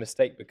a happy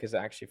mistake because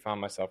I actually found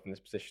myself in this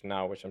position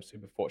now, which I'm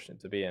super fortunate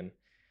to be in,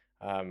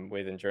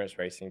 with endurance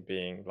racing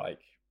being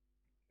like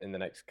in the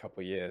next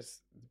couple of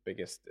years the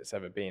biggest it's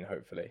ever been,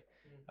 hopefully.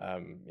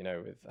 You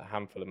know, with a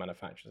handful of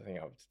manufacturers, I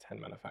think up to 10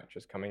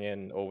 manufacturers coming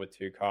in, all with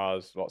 2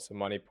 cars, lots of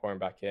money pouring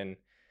back in,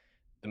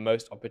 the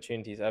most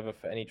opportunities ever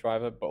for any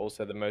driver, but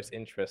also the most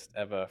interest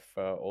ever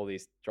for all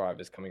these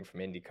drivers coming from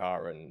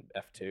IndyCar and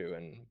F2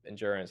 and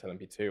endurance,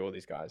 LMP2, all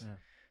these guys.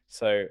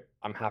 So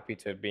I'm happy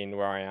to have been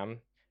where I am.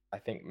 I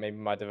think maybe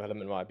my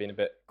development might have been a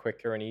bit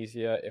quicker and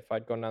easier if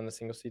I'd gone down the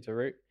single-seater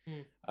route.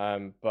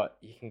 But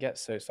you can get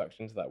so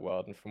sucked into that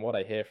world. And from what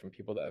I hear from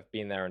people that have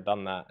been there and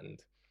done that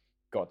and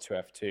got to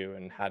F2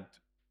 and had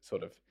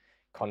sort of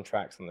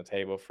contracts on the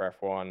table for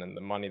F1 and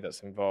the money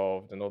that's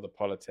involved and all the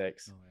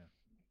politics,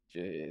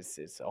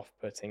 it's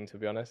off-putting, to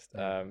be honest.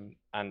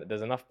 And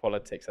there's enough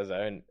politics as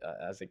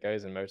it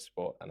goes in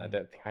motorsport, and I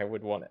don't think I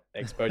would want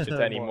exposure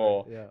to any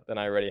more than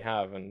I already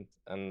have. And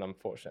I'm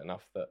fortunate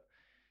enough that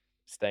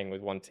staying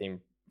with one team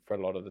for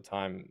a lot of the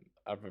time,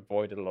 I've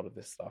avoided a lot of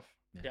this stuff.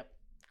 Yep.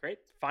 Great.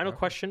 Final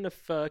question of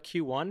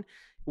Q1.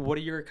 What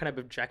are your kind of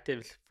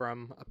objectives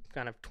from a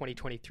kind of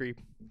 2023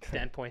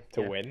 standpoint?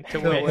 To win. To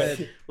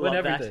win. Win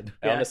everything.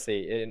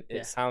 Honestly,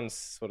 it sounds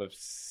sort of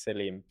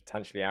silly and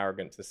potentially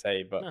arrogant to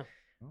say, but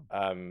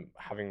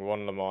having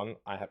won Le Mans,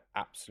 I have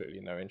absolutely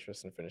no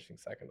interest in finishing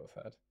second or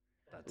third.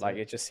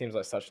 It just seems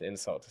like such an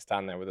insult to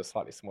stand there with a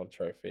slightly smaller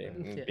trophy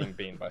and being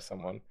beaten by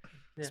someone.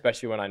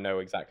 Especially when I know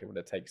exactly what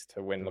it takes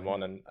to win Le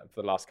Mans. And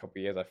for the last couple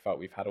of years, I felt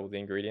we've had all the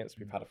ingredients.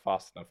 We've had a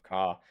fast enough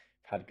car.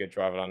 We've had a good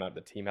driver lineup.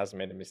 The team hasn't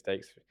made any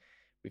mistakes.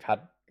 We've had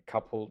a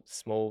couple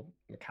small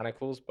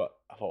mechanicals, but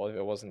a lot of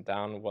it wasn't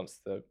down once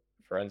the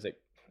forensic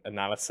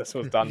analysis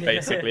was done,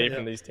 basically,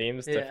 from these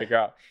teams to figure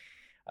out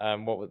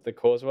what the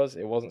cause was.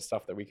 It wasn't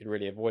stuff that we could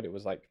really avoid. It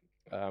was like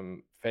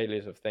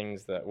failures of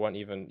things that weren't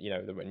even,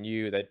 that were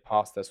new. They'd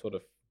passed their sort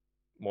of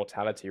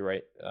mortality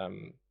rate.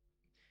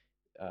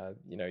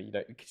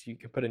 Because you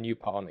can put a new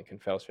part on, it can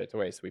fail straight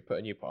away. So we put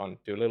a new part on,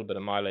 do a little bit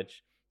of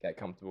mileage, get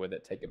comfortable with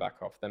it, take it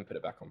back off, then put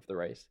it back on for the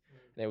race.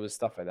 And it was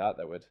stuff like that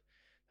would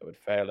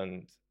fail.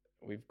 And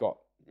we've got,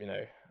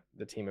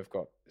 the team have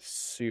got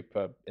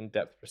super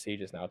in-depth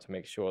procedures now to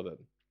make sure that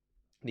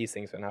these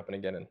things don't happen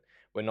again. And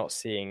we're not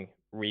seeing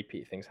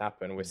repeat things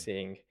happen. We're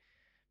seeing,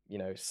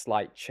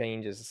 slight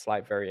changes,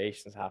 slight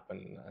variations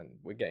happen, and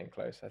we're getting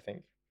close. I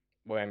think.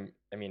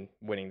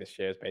 Winning this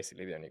year is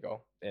basically the only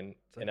goal in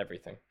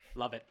everything.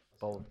 Love it.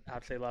 Bold.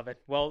 Absolutely love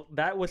it. Well,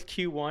 that was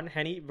Q1.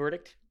 Henny,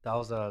 verdict? That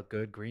was a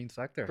good green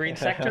sector. Green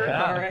sector?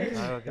 All right.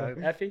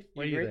 Effie,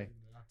 what do you think?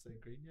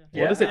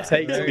 What does it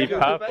take to be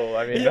purple?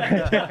 I mean,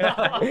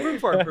 I'm room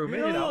for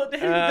improvement.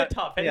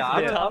 Tough.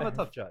 I'm a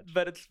tough judge.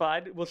 But it's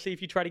fine. We'll see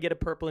if you try to get a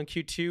purple in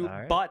Q2.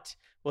 Right. But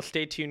we'll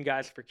stay tuned,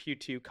 guys, for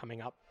Q2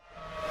 coming up.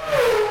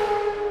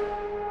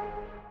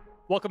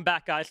 Welcome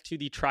back, guys, to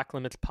the Track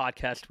Limits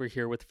podcast. We're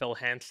here with Phil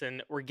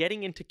Hanson. We're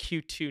getting into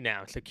Q2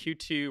 now. So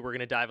Q2, we're going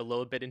to dive a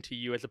little bit into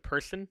you as a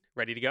person.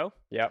 Ready to go?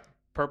 Yep.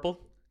 Purple?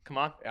 Come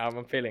on.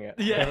 I'm feeling it.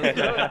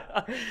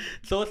 Yeah.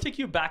 So let's take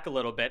you back a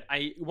little bit.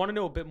 I want to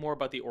know a bit more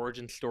about the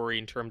origin story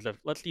in terms of,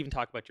 let's even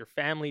talk about your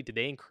family. Did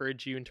they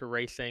encourage you into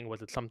racing?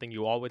 Was it something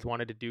you always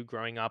wanted to do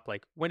growing up?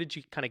 Like, when did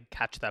you kind of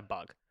catch that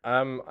bug?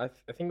 I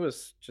think it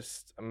was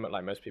just,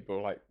 like most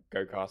people, like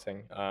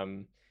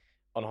go-karting.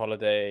 On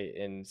holiday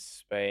in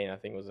Spain, I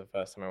think it was the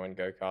first time I went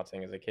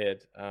go-karting as a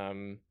kid.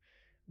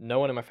 No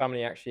one in my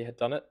family actually had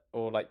done it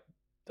or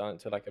done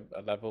it to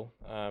a level.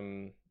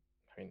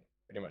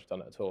 Pretty much done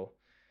it at all.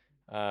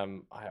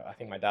 I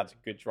think my dad's a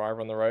good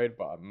driver on the road,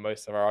 but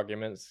most of our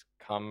arguments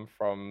come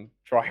from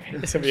driving,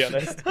 to be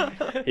honest.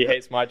 He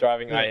hates my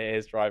driving, I hate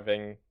his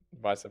driving,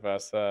 vice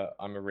versa.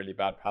 I'm a really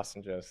bad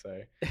passenger,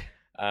 so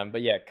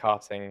But yeah,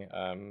 karting,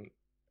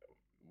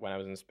 when I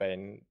was in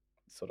Spain,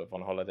 sort of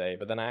on holiday.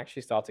 But then I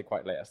actually started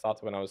quite late. I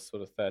started when I was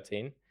sort of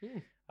 13,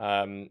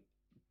 um,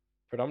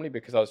 predominantly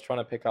because I was trying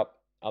to pick up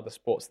other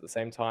sports at the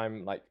same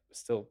time, like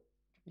still,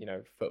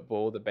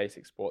 football, the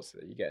basic sports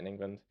that you get in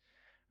England.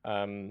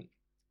 Um,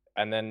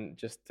 and then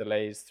just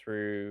delays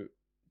through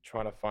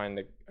trying to find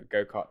a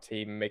go-kart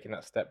team, making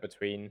that step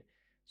between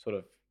sort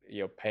of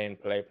your pay and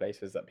play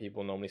places that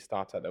people normally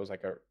start at. There was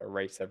like a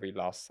race every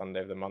last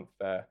Sunday of the month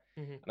there.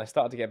 And I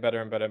started to get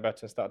better and better and better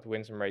and started to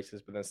win some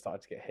races, but then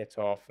started to get hit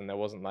off, and there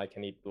wasn't like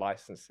any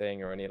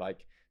licensing or any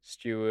like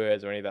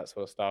stewards or any of that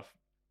sort of stuff.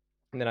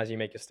 And then as you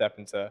make a step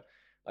into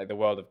like the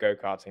world of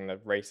go-karting, the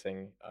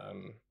racing,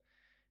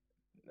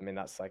 I mean,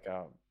 that's like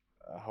a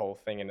whole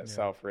thing in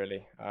itself,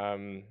 really.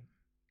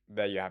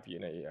 There you have, you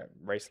have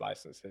race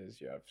licenses,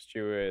 you have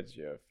stewards,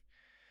 you have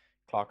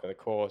clerk of the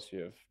course, you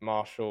have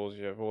marshals,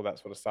 you have all that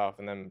sort of stuff,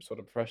 and then sort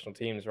of professional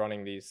teams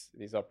running these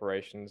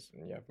operations,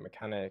 and you have a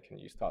mechanic, and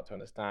you start to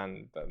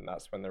understand. And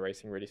that's when the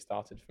racing really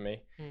started for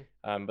me.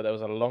 But there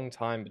was a long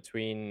time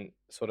between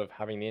sort of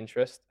having the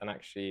interest and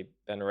actually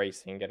then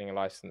racing, getting a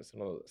license,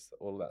 and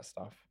all that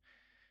stuff.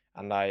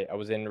 And I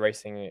was in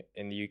racing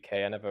in the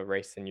UK. I never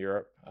raced in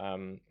Europe,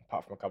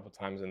 apart from a couple of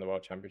times in the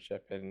World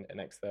Championship in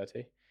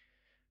X30.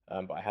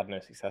 But I had no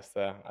success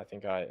there. I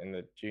think in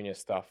the junior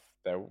stuff,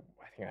 I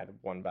think I had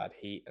one bad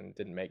heat and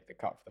didn't make the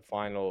cut for the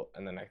final.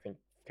 And then I think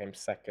came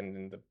second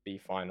in the B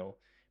final,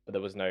 but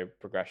there was no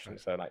progression.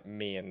 So like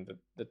me and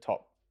the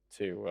top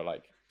two were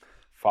like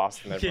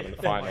faster than everyone in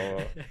the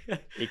final, or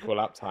equal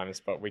lap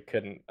times, but we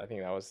couldn't. I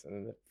think that was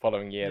in the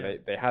following year.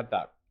 They had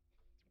that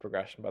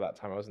progression. By that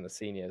time I was in the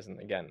seniors, and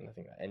again I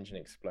think that engine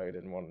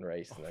exploded in one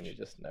race, and then you're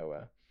just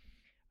nowhere.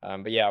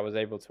 But yeah, I was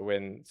able to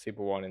win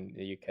Super 1 in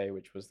the UK,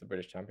 which was the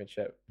British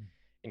Championship,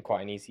 in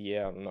quite an easy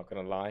year, I'm not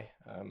going to lie.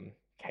 In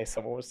case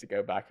someone was to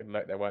go back and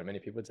look, there weren't many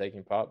people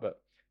taking part,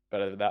 but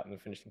better than that than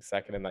finishing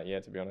second in that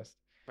year, to be honest.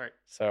 Right.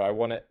 So I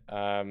won it.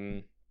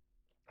 And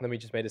then we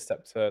just made a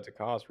step to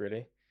cars,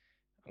 really.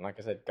 And like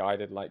I said,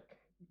 guided like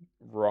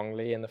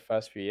wrongly in the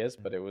first few years,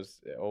 but it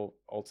all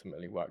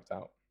ultimately worked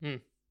out.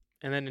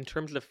 And then in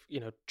terms of,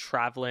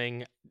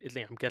 traveling,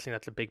 I'm guessing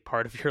that's a big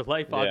part of your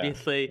life,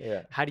 obviously.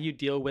 Yeah. How do you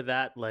deal with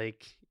that?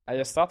 Like, I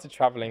just started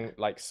traveling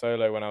like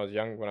solo when I was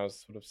young, when I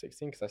was sort of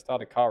 16, because I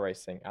started car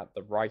racing at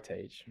the right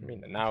age. I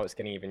mean, now it's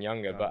getting even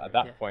younger, but at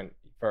that point,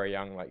 very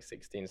young, like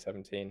 16,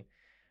 17,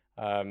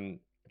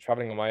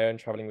 traveling on my own,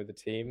 traveling with the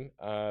team.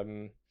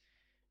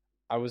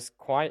 I was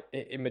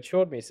it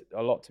matured me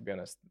a lot, to be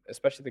honest,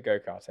 especially the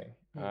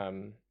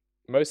go-karting.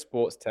 Most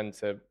sports tend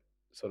to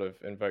sort of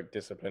invoke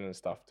discipline and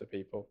stuff to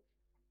people,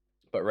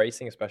 but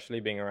racing,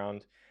 especially being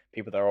around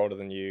people that are older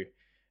than you,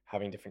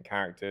 having different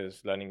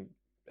characters, learning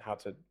how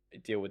to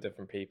deal with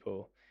different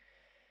people,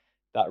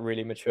 that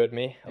really matured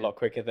me a lot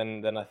quicker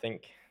than I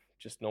think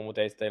just normal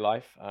day-to-day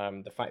life.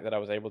 The fact that I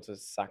was able to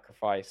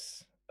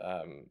sacrifice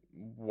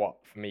what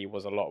for me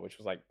was a lot, which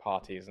was like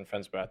parties and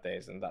friends'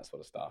 birthdays and that sort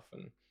of stuff,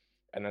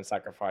 and then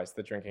sacrifice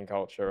the drinking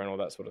culture and all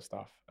that sort of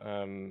stuff.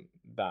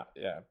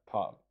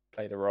 Part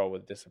played a role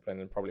with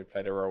discipline, and probably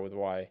played a role with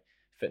why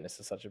fitness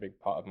is such a big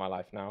part of my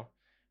life now.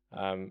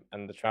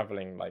 And the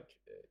traveling, like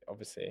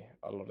obviously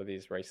a lot of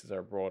these races are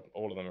abroad.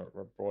 All of them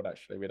are abroad,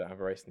 actually. We don't have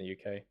a race in the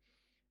UK.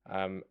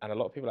 And a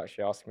lot of people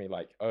actually ask me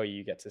like, oh,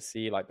 you get to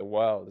see like the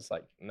world. It's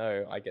like,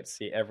 no, I get to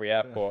see every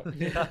airport,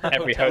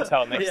 every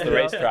hotel next to the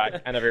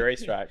racetrack, and every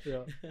racetrack.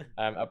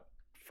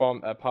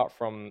 Apart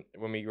from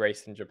when we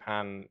race in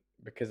Japan,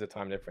 because of the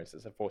time difference,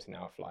 it's a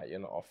 14-hour flight. You're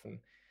not often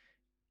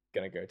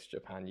going to go to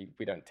Japan.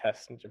 We don't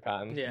test in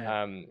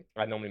Japan.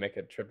 I normally make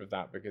a trip of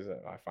that because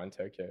I find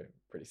Tokyo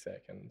pretty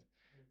sick. And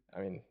I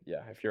mean,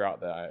 if you're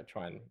out there, I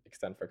try and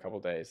extend for a couple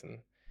of days, and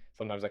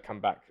sometimes I come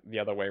back the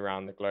other way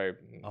around the globe.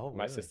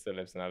 My sister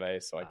lives in LA,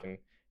 so I can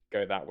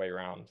go that way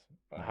around.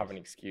 I have an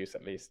excuse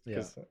at least,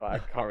 because I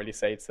can't really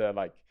say to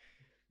like,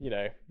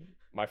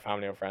 my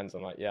family or friends,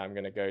 I'm like, I'm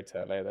going to go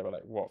to LA. They were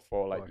like, what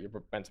for? Like, you're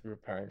meant to be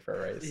preparing for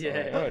a race.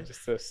 Like,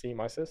 just to see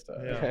my sister.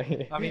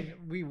 I mean,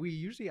 we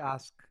usually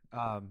ask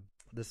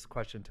this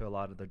question to a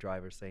lot of the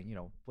drivers, saying,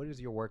 what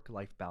is your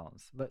work-life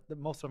balance? But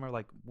most of them are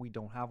like, we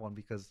don't have one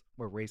because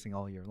we're racing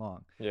all year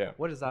long.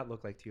 What does that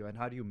look like to you, and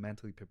how do you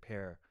mentally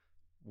prepare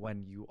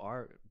when you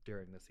are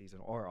during the season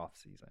or off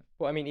season?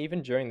 Well, I mean,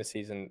 even during the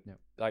season,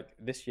 like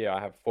this year I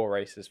have 4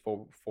 races,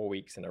 4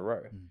 weeks in a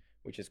row,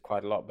 which is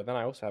quite a lot. But then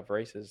I also have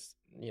races,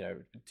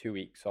 2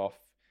 weeks off,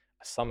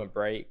 a summer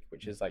break,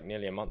 which is like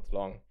nearly a month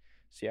long.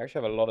 So you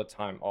actually have a lot of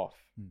time off.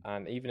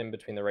 And even in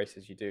between the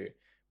races you do,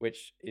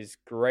 which is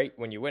great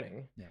when you're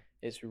winning.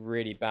 It's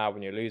really bad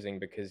when you're losing,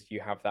 because you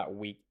have that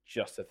week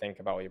just to think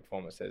about what your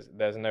performance is.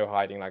 There's no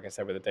hiding, like I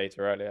said with the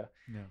data earlier.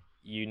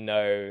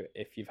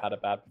 If you've had a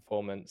bad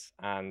performance,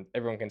 and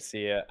everyone can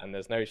see it, and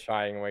there's no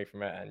shying away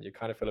from it, and you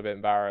kind of feel a bit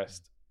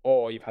embarrassed,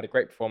 or you've had a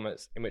great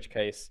performance, in which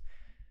case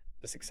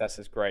the success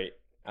is great.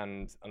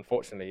 And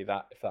unfortunately,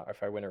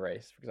 if I win a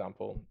race, for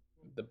example,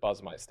 the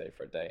buzz might stay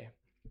for a day.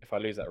 If I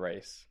lose that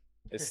race,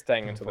 It's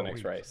staying until the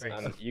next race,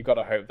 and you got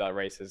to hope that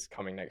race is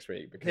coming next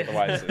week, because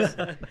otherwise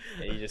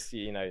you just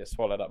you're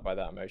swallowed up by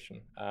that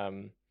emotion.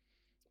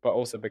 But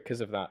also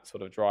because of that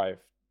sort of drive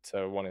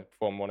to want to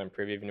perform, want to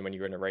improve, even when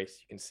you're in a race,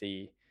 you can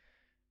see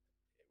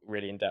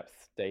really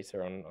in-depth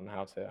data on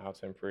how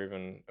to improve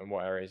and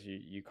what areas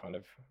you kind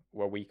of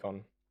were weak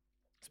on,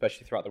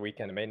 especially throughout the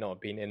weekend. It may not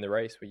have been in the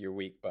race where you're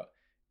weak, but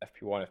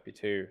FP1,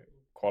 FP2,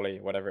 quali,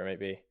 whatever it may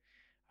be.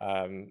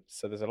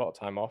 So there's a lot of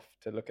time off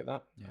to look at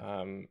that.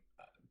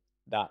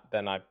 That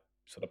then I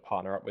sort of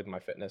partner up with my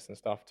fitness and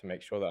stuff to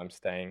make sure that I'm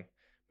staying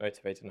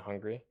motivated and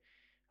hungry.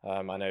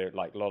 I know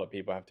like a lot of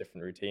people have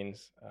different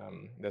routines.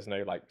 There's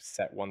no like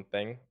set one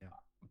thing.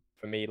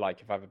 For me,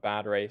 like if I have a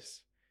bad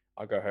race,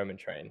 I'll go home and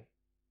train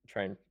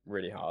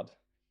really hard,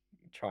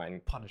 try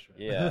and punishment.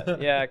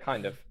 Yeah,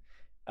 kind of.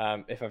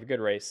 If I have a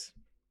good race,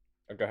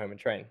 I'll go home and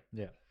train.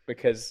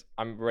 Because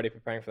I'm already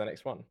preparing for the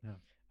next one.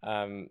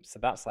 So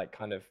that's like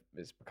kind of,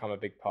 it's become a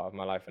big part of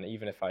my life. And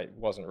even if I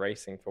wasn't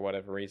racing for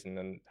whatever reason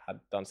and had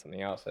done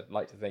something else, I'd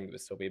like to think it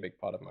would still be a big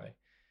part of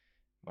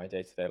my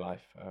day-to-day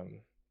life.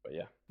 But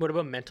yeah. What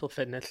about mental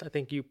fitness? I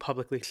think you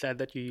publicly said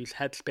that you use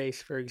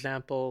Headspace, for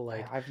example.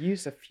 Like I've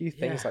used a few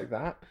things like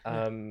that.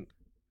 And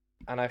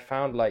I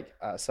found like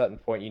at a certain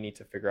point you need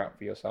to figure out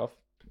for yourself.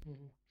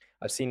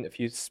 I've seen a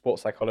few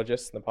sports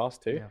psychologists in the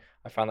past too.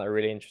 I found that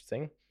really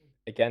interesting.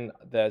 Again,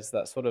 there's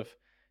that sort of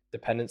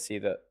dependency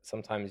that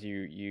sometimes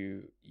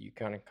you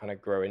kind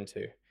of grow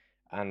into,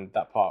 and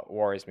that part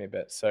worries me a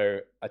bit. So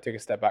I took a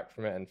step back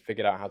from it and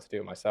figured out how to do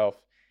it myself.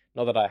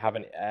 Not that I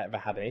haven't ever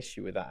had an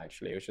issue with that,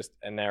 actually. It was just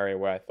an area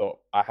where I thought,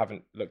 I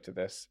haven't looked at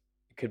this.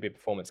 It could be a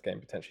performance game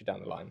potentially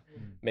down the line.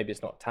 Maybe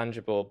it's not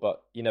tangible,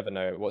 but you never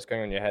know what's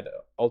going on in your head.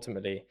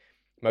 Ultimately,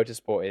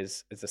 motorsport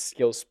is a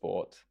skill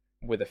sport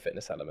with a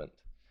fitness element.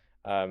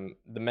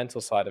 The mental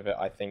side of it,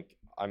 I think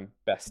I'm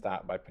best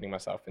at by putting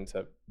myself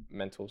into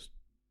mental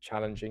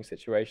challenging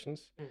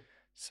situations.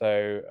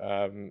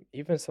 So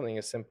even something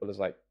as simple as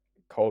like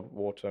cold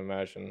water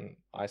immersion,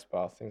 ice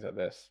bath, things like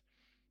this,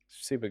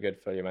 super good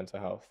for your mental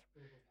health.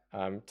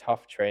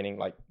 Tough training,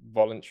 like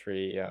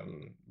voluntary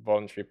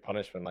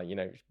punishment, like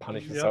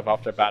punish yourself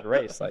after a bad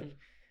race, like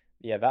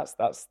that's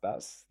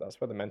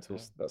where the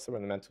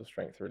mental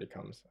strength really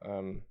comes.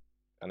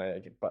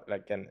 But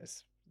again,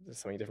 it's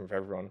something different for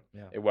everyone.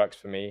 It works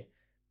for me,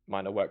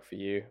 might not work for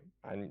you,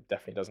 and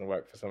definitely doesn't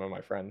work for some of my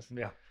friends.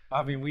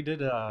 I mean, we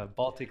did a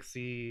Baltic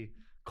Sea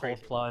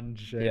cold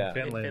plunge in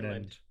Finland,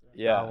 and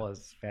that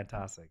was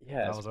fantastic.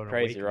 That was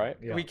crazy, right?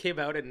 We came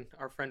out and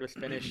our friend was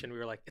Finnish, and we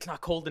were like, it's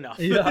not cold enough.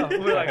 We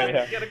were like,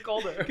 get it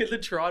colder. Because in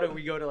Toronto,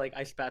 we go to like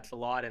ice baths a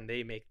lot, and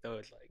they make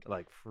those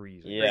like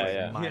freezing.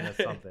 Minus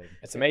something.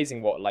 It's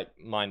amazing what like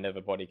mind over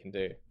body can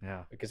do.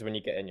 Because when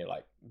you get in, you're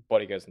like,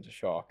 body goes into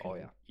shock.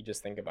 You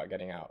just think about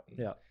getting out.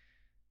 And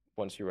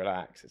once you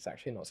relax, it's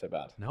actually not so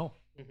bad. No.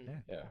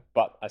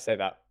 But I say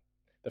that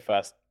the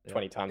first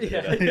 20 times I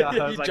did it.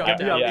 I was like,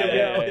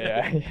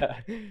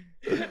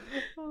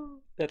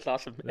 That's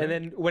awesome. And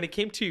then when it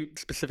came to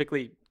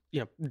specifically,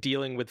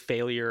 dealing with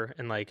failure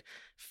and like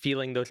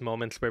feeling those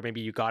moments where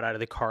maybe you got out of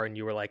the car and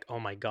you were like, oh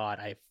my God,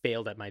 I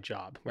failed at my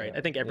job, right?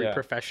 I think every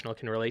professional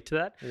can relate to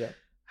that.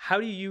 How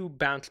do you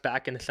bounce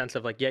back in the sense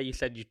of like, you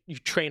said you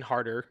train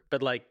harder,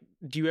 but like,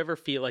 do you ever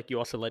feel like you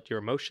also let your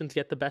emotions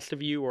get the best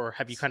of you, or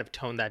have you kind of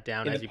toned that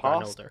down as you've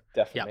gotten older?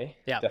 Definitely.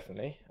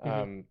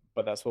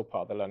 But that's all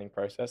part of the learning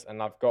process.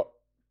 And I've got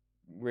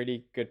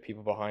really good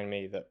people behind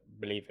me that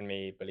believe in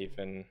me, believe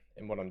in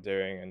what I'm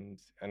doing,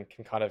 and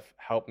can kind of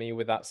help me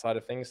with that side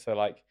of things. So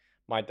like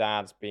my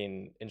dad's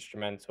been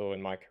instrumental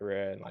in my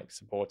career and like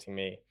supporting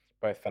me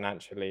both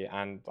financially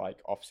and like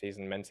off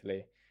season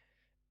mentally,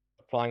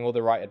 applying all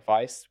the right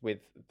advice with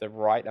the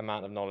right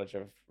amount of knowledge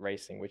of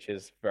racing, which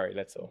is very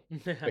little.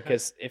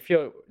 Because if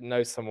you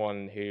know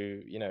someone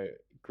who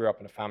grew up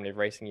in a family of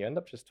racing, you end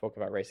up just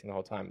talking about racing the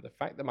whole time. The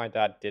fact that my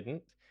dad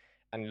didn't,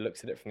 and he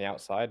looks at it from the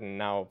outside, and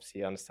now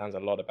obviously understands a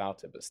lot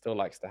about it, but still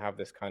likes to have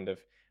this kind of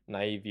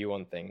naive view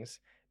on things,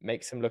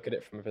 makes him look at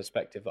it from a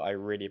perspective that I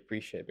really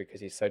appreciate, because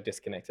he's so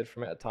disconnected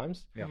from it at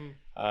times.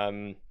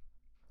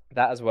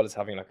 That, as well as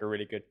having like a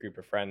really good group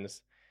of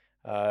friends.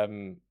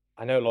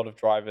 I know a lot of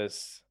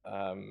drivers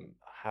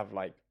have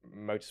like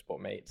motorsport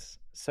mates.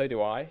 So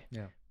do I.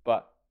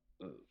 But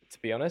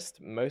to be honest,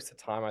 most of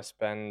the time I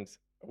spend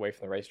away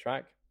from the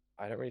racetrack,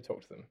 I don't really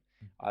talk to them.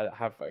 I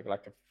have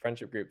like a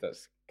friendship group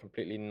that's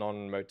completely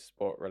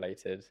non-motorsport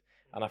related,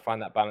 and I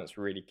find that balance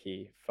really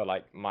key for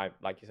like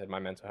you said, my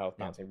mental health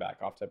bouncing back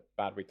after a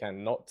bad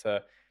weekend. Not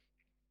to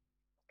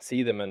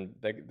see them and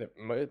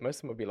most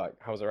of them would be like,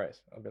 "How was the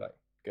race?" I'll be like,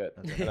 "Good,"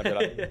 and I'd be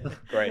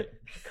like, "Great,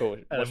 cool.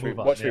 What should we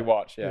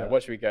watch?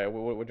 What should we go?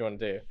 What do you want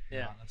to do?"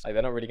 Like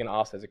they're not really going to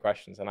ask those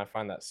questions, and I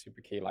find that super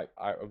key. Like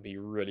I would be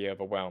really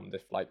overwhelmed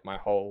if like my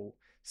whole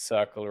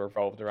circle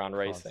revolved around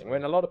racing.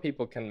 When a lot of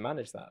people can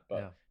manage that,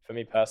 but for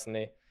me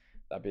personally,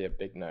 that'd be a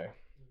big no.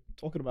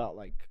 Talking about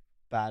like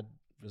bad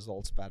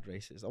results, bad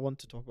races, I want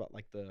to talk about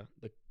like the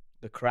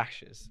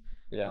crashes.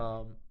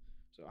 So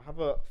I have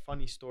a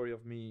funny story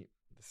of me.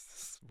 This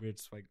is a weird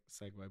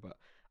segue, but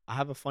I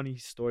have a funny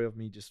story of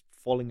me just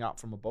falling out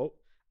from a boat,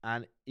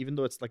 and even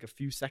though it's like a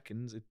few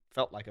seconds, it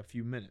felt like a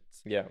few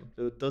minutes. Yeah,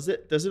 So does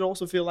it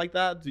also feel like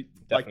that?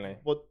 definitely. Like,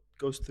 what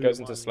goes through? Goes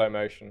your into mind? slow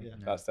motion. Yeah.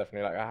 That's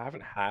definitely like I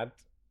haven't had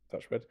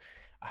touch wood.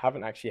 I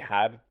haven't actually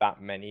had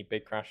that many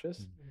big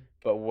crashes,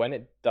 but when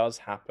it does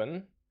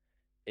happen,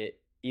 it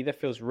either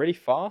feels really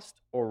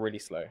fast or really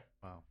slow.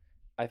 Wow.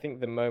 I think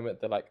the moment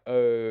they're like,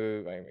 oh,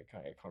 I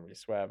can't really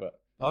swear, but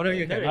Oh no,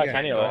 you No, can. you I can.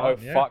 can. Go Like, on, oh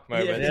yeah. fuck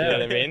moment. Yeah. You know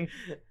what I mean?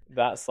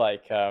 That's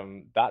like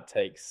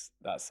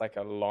that's like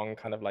a long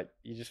kind of like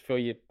you just feel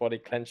your body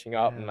clenching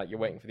up and Yeah. like you're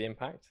waiting for the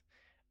impact.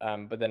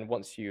 But then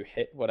once you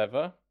hit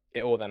whatever,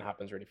 it all then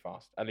happens really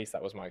fast. At least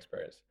that was my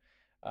experience.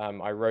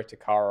 I wrote a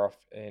car off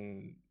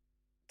in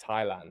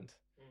Thailand.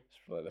 It's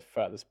probably the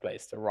furthest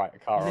place to write a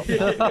car off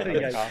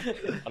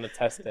on a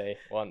test day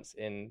once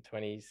in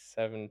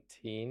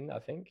 2017, I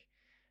think.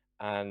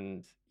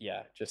 And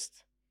yeah,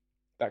 just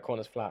that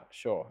corner's flat.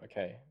 Sure,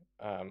 okay.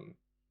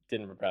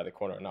 Didn't prepare the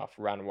corner enough.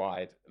 Ran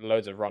wide,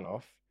 loads of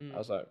runoff. I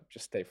was like,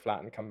 just stay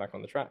flat and come back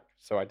on the track.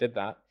 So I did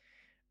that.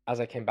 As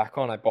I came back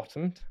on, I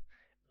bottomed,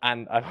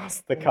 and I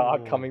lost the car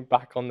coming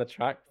back on the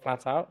track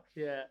flat out.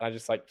 Yeah. I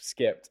just like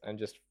skipped and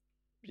just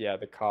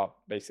the car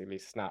basically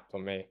snapped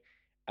on me.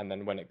 And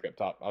then when it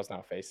gripped up, I was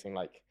now facing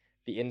like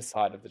the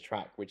inside of the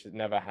track, which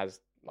never has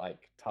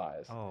like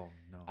tires. Oh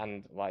no.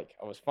 And like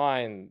I was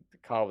fine, the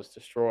car was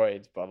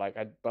destroyed, but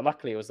but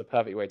luckily it was the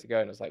perfect way to go,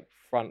 and it was like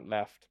front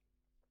left,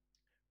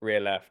 rear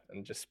left,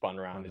 and just spun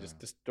around and just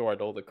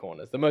destroyed all the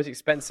corners. The most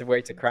expensive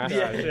way to crash,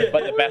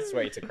 but the best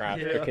way to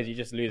crash because you're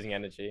just losing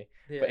energy.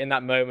 But in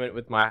that moment,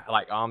 with my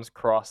like arms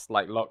crossed,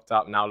 like locked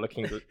up, now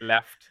looking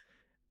left,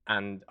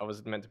 and I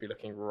was meant to be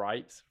looking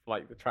right,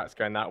 like the track's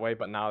going that way,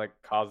 but now the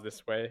car's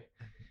this way.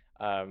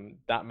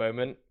 That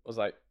moment was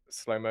like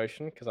slow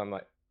motion because I'm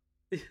like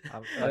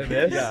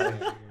this.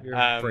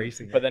 You're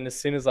bracing but it. then as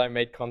soon as I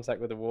made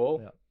contact with the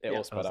wall, it all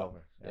It sped was up.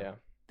 over. Yeah.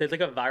 There's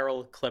like a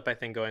viral clip I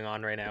think going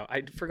on right now.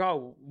 I forgot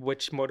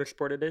which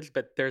motorsport it is,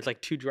 but there's like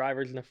two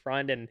drivers in the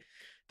front and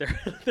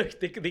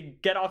they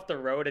get off the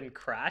road and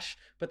crash,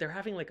 but they're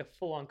having like a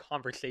full-on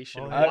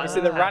conversation. You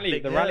see the rally,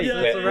 the rally Yeah,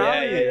 clip. the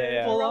rally.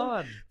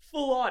 Yeah.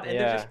 Full on, and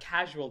they're Yeah. just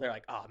casual. They're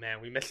like, "Oh man,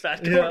 we missed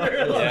that Yeah. corner."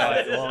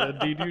 Yeah. Well,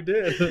 indeed you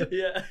did.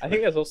 Yeah. I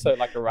think there's also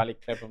like a rally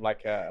clip of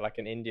like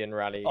an Indian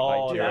rally.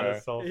 Oh, like, that Giro.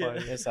 is so Yeah. funny.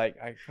 It's like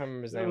I can't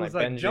remember his It name, like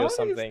was Benji Johnny, or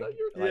something.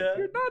 You're, Yeah.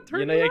 you're not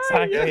turning You know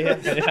exactly.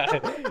 right.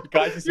 Yeah.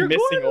 Guys just You're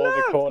missing going all the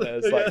left.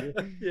 corners. Like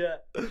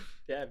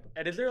Yeah.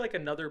 And is there like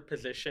another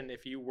position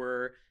if you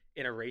were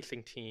in a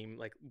racing team,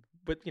 like,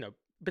 but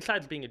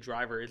besides being a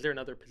driver, is there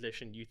another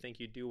position you think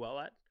you do well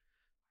at?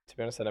 to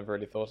be honest, I never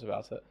really thought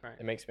about it. Right.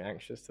 It makes me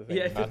anxious to think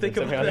Yeah, about to think it,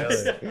 to be about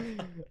honest.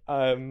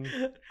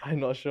 it. I'm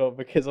not sure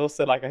because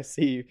also like I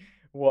see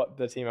what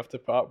the team have to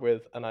put up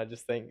with, and I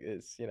just think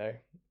it's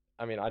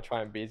I mean I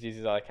try and be as easy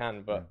as I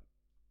can, but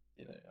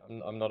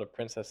I'm not a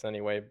princess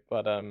anyway.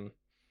 But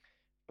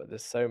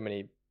there's so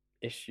many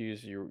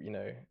issues.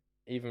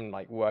 Even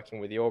like working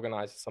with the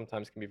organizers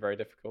sometimes can be very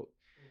difficult.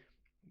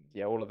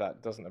 Yeah, all of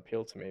that doesn't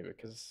appeal to me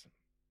because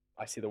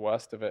I see the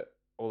worst of it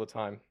all the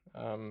time.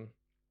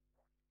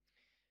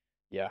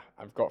 Yeah,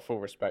 I've got full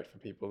respect for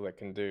people that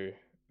can do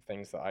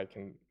things that I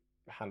can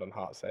hand on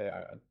heart say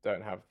I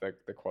don't have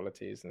the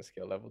qualities and the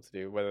skill level to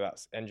do, whether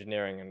that's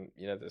engineering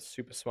and the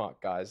super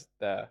smart guys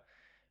there,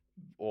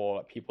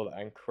 or people that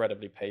are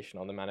incredibly patient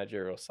on the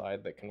managerial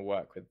side that can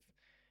work with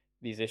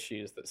these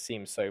issues that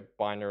seem so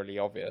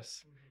binarily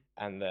obvious,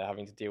 and they're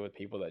having to deal with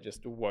people that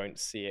just won't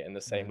see it in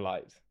the same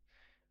light.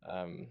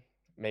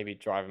 Maybe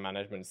driver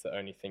management's the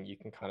only thing you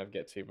can kind of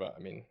get to, but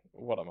I mean,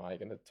 what am I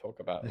going to talk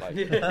about? Like,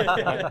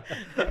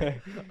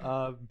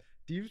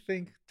 do you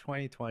think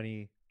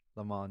 2020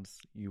 Le Mans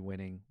you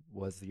winning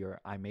was your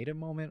I made it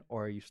moment,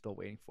 or are you still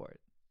waiting for it?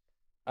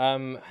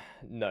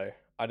 No,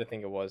 I don't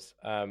think it was.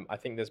 I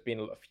think there's been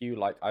a few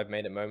like I've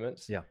made it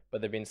moments, but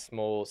there've been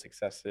small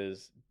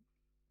successes,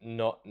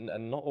 not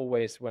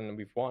always when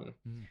we've won.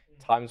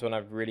 Times when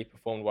I've really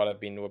performed well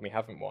have been when we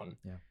haven't won.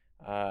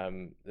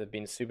 There've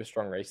been super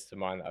strong races of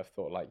mine that I've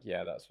thought like,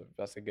 yeah,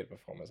 that's a good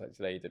performance. Like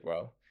today you did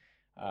well,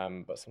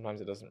 but sometimes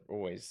it doesn't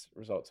always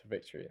result to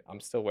victory. I'm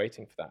still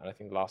waiting for that, and I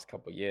think the last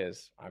couple of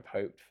years I've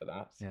hoped for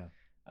that.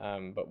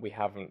 But we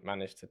haven't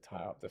managed to tie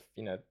up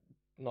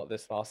not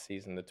this last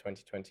season, the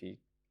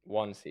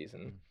 2021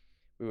 season.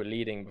 We were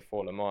leading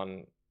before Le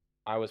Mans.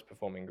 I was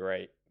performing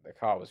great. The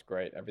car was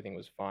great. Everything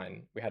was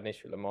fine. We had an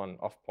issue at Le Mans,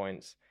 off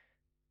points.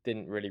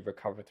 Didn't really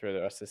recover through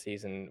the rest of the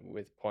season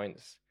with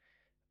points.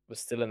 Was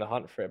still in the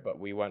hunt for it, but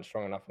we weren't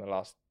strong enough in the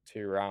last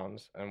 2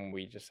 rounds, and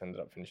we just ended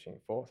up finishing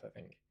 4th, I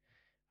think.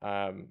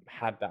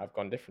 Had that have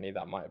gone differently,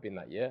 that might have been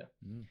that year.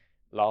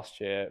 Last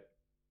year,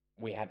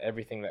 we had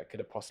everything that could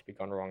have possibly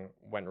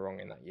went wrong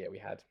in that year.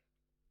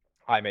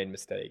 I made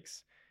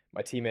mistakes.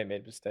 My teammate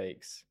made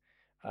mistakes.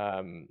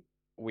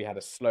 we had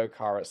a slow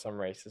car at some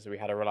races. We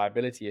had a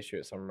reliability issue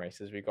at some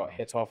races. We got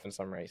hit off in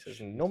some races.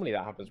 And normally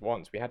that happens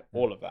once. We had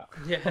all of that.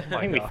 Yeah. I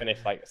think we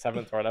finished like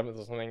 7th or 11th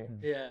or something.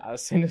 Yeah.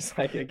 As soon as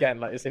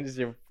as soon as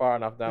you're far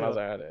enough down, I was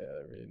like, I don't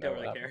really know Don't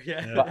what really happened.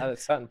 care. Yeah. But at a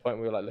certain point,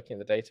 we were like looking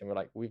at the data and we're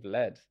like, we've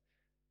led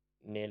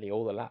nearly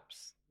all the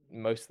laps,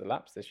 most of the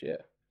laps this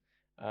year.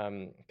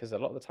 Because a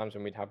lot of the times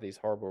when we'd have these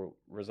horrible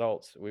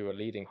results, we were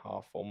leading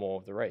half or more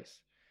of the race.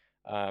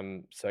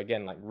 So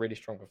again, like really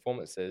strong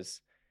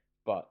performances,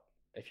 but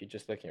if you're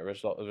just looking at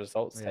the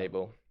results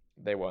table,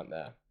 they weren't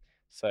there.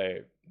 So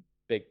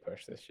big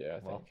push this year,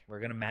 I think.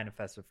 We're gonna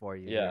manifest it for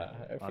you. Yeah,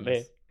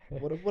 hopefully.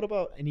 What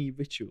about any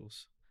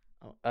rituals?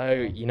 Oh,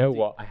 you know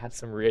what? I had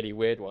some really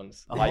weird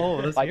ones. That's Like,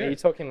 good. are you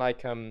talking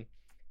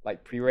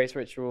like pre-race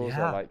rituals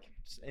or like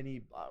Just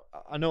any,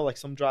 I know like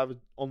some drivers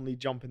only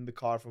jump in the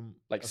car from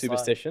like a side.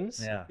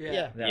 superstitions? Yeah.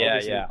 Yeah.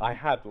 Yeah. I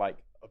had like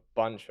a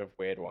bunch of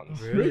weird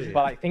ones. Really?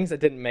 But like things that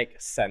didn't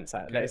make sense.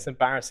 Okay. It's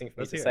embarrassing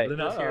for me to say.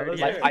 Let's hear it.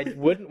 Like Yeah. I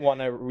wouldn't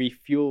want to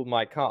refuel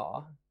my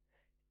car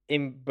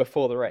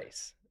before the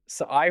race.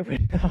 So I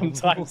would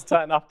sometimes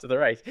turn up to the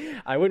race.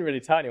 I wouldn't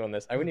really tell anyone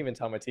this. I wouldn't even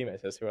tell my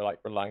teammates this, who were like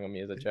relying on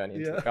me as a journey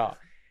into the car.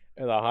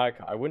 In the hire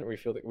car, I wouldn't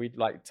refuel it. We'd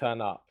like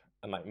turn up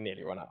and like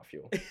nearly run out of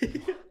fuel.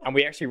 And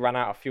we actually ran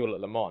out of fuel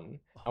at Le Mans,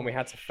 and we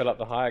had to fill up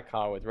the hire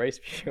car with race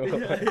fuel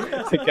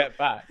to get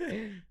back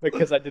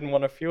because I didn't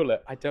want to fuel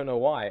it. I don't know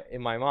why.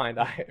 In my mind,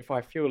 if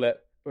I fuel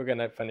it, we're going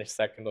to finish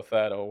second or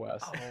third or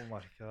worse. Oh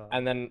my god.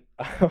 And then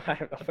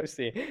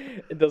obviously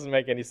it doesn't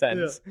make any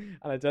sense.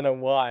 And I don't know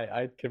why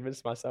I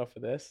convinced myself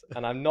of this.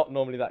 And I'm not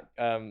normally that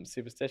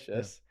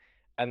superstitious.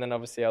 And then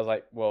obviously I was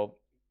like, well,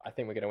 I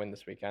think we're going to win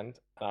this weekend.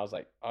 And I was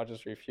like, I'll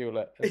just refuel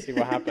it and see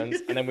what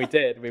happens. And then we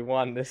did. We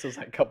won. This was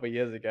like a couple of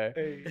years ago.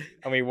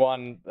 And we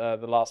won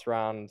the last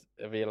round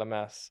of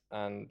ELMS.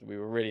 And we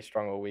were really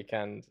strong all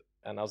weekend.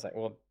 And I was like,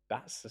 well,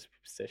 that's the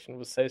superstition. It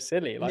was so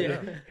silly. Like,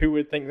 who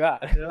would think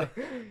that?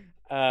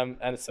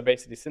 And so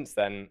basically since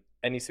then,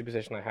 any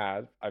superstition I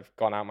had, I've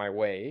gone out my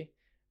way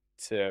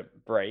to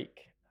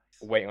break,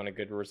 wait on a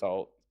good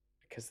result,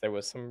 because there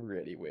were some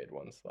really weird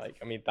ones. Like,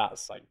 I mean,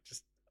 that's like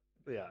just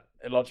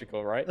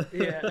illogical, right?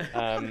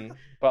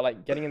 But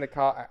like getting in the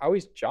car, I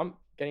always jump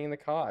getting in the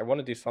car. I want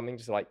to do something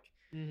just like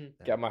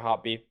get my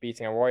heart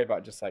beating. I worry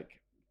about just like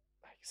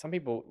some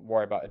people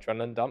worry about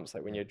adrenaline dumps,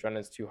 like when your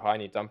adrenaline's too high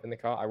and you dump in the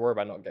car. I worry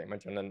about not getting my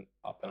adrenaline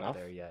up enough.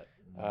 There yet.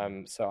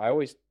 So I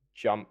always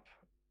jump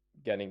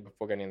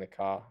before getting in the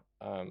car.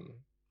 I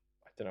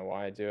don't know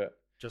why I do it.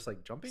 Just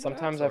like jumping.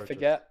 Sometimes I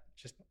forget.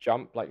 Just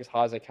jump like as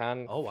hard as I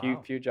can.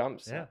 Few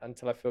jumps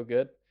until I feel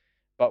good.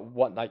 But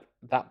what like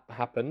that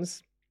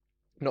happens,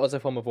 not as a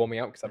form of warming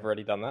up because I've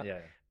already done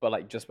that. But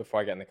like just before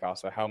I get in the car,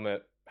 so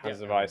helmet, hands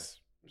device,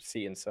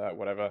 seat insert,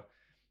 whatever,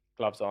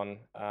 gloves on.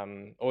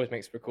 Always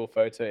makes for a cool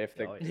photo if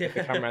the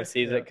cameraman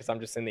sees it because I'm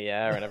just in the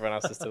air and everyone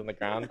else is still on the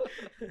ground.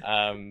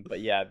 But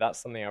yeah, that's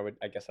something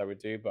I guess I would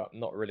do, but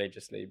not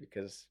religiously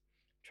because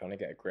trying to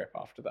get a grip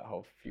after that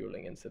whole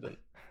fueling incident.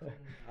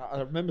 I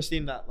remember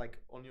seeing that like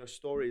on your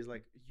stories,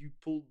 like you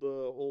pulled the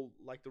whole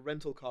like the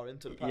rental car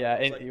into the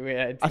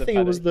paddock. I think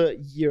it was the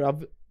year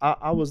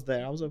I was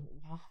there. I was like,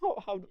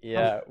 how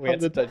we had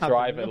to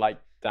drive it like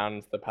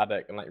down to the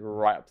paddock and like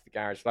right up to the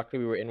garage. Luckily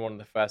we were in one of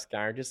the first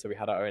garages, so we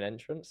had our own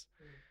entrance.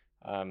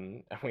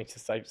 And we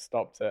just like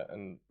stopped it,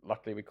 and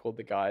luckily we called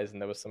the guys,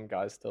 and there were some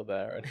guys still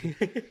there, and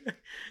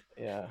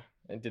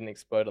it didn't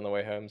explode on the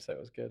way home, so it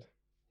was good.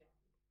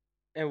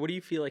 And what do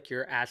you feel like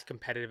you're as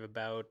competitive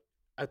about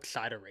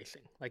outside of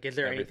racing? Like, is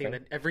there anything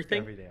that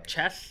everything?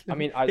 Chess? I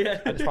mean,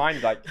 I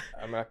find like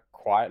I'm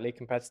quietly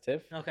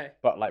competitive. Okay.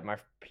 But like my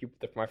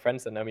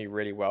friends that know me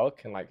really well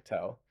can like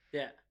tell.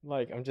 Yeah.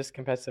 Like I'm just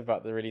competitive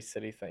about the really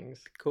silly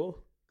things. Cool.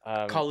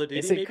 Call of Duty.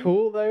 Is it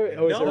cool though,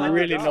 or is it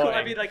really not? Cool.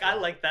 I mean, like I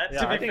like that.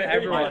 Yeah, I think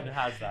everyone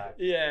has that.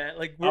 Yeah,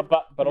 like.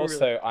 But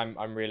also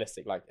I'm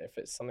realistic. Like if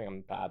it's something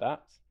I'm bad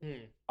at,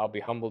 I'll be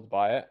humbled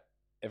by it.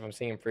 If I'm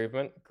seeing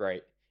improvement,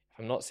 great. If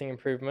I'm not seeing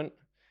improvement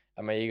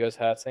and my ego's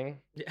hurting,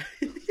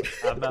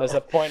 there's a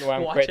point where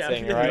I'm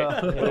quitting,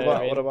 right?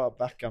 What about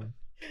backgammon?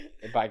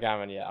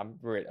 Backgammon,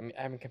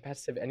 I'm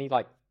competitive. Any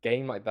like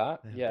game like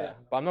that,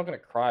 but I'm not gonna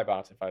cry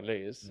about it if I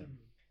lose.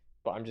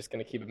 But I'm just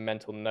gonna keep a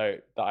mental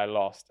note that I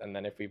lost, and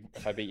then if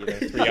I beat you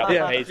in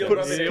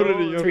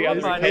three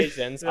other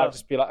occasions, I'll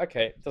just be like,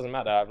 okay, it doesn't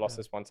matter. I've lost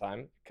this one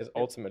time because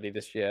ultimately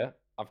this year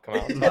I've come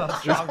out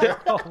stronger.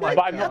 But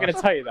I'm not going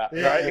to tell you that,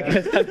 right?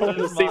 Because I don't want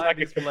to seem like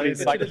a complete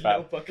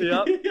psychopath.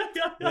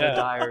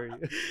 Diary.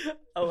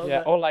 I love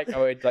that. Or like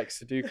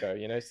Sudoku,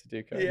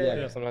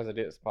 Sudoku. Sometimes I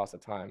do it as pass the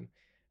time.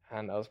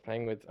 And I was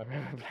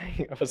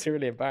I was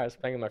really embarrassed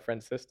playing with my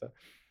friend's sister.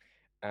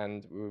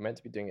 And we were meant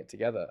to be doing it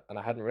together, and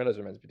I hadn't realized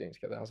we were meant to be doing it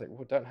together. I was like,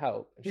 "Well, don't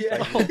help." She's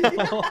like,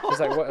 "What?"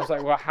 I was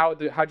like, "Well, how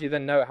do you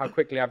then know how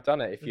quickly I've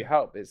done it? If you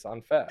help, it's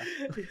unfair."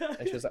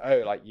 And she was like,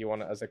 "Oh, like you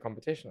want it as a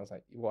competition?" I was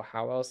like, "Well,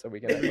 how else are we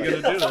gonna do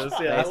this?" So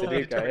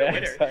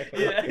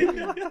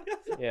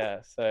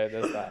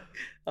there's that.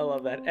 I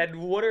love that.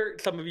 And what are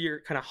some of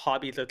your kind of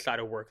hobbies outside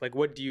of work? Like,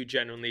 what do you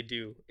genuinely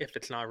do if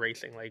it's not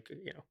racing? Like,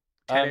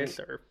 tennis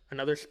or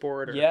another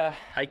sport or Yeah,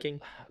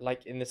 hiking?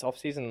 like in this off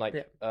season, like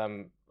Yeah.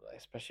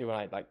 especially when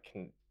I like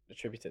can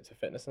attribute it to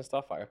fitness and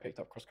stuff. Like I picked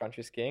up cross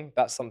country skiing.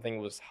 That's something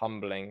was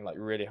humbling, like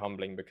really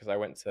humbling, because I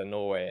went to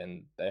Norway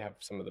and they have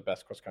some of the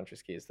best cross country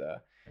skiers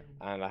there,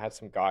 and I had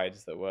some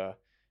guides that were.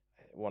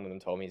 One of them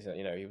told me,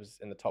 he was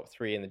in the top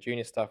 3 in the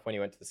junior stuff. When he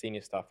went to the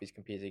senior stuff, he's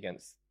competed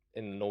against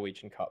in the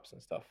Norwegian Cups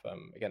and stuff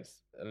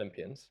against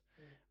Olympians.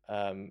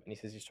 And he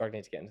says, you're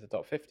struggling to get into the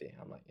top 50.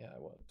 I'm like, yeah,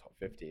 well, top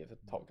 50 of the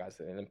top guys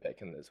at the Olympic,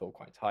 and it's all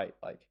quite tight.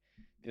 Like,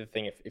 the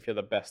thing, if you're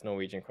the best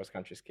Norwegian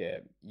cross-country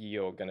skier,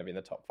 you're going to be in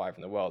the top 5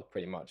 in the world,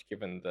 pretty much,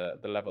 given the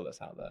level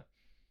that's out there.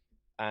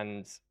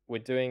 And we're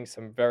doing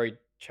some very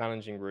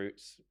challenging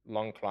routes,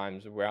 long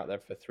climbs. We're out there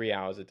for 3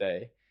 hours a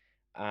day.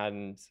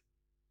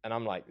 And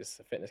I'm like, this is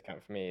a fitness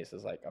camp for me. It's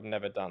just like, I've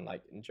never done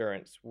like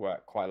endurance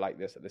work quite like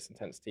this at this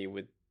intensity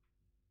with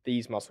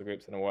these muscle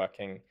groups that are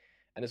working.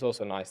 And it's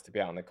also nice to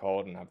be out in the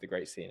cold and have the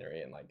great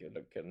scenery and like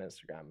look good on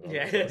Instagram. And all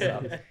that sort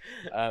of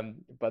stuff.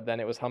 But then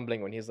it was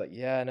humbling when he was like,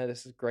 yeah, no,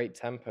 this is great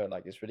tempo.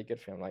 Like, it's really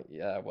good for me. I'm like,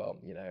 yeah, well,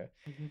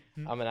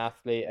 I'm an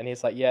athlete. And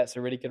he's like, yeah, it's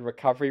a really good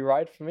recovery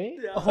ride for me.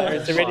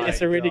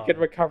 It's a really good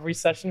recovery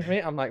session for me.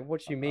 I'm like,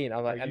 what do you mean?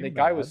 I'm like, and the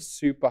guy was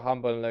super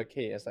humble and low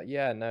key. It's like,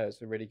 yeah, no, it's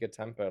a really good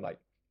tempo. Like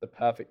the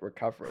perfect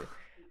recovery.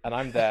 And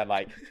I'm there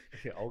like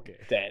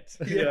dead.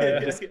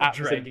 Just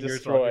absolutely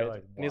destroyed.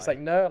 Like, and he's like,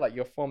 no, like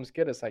your form's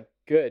good. It's like,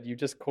 good. You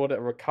just called it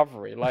a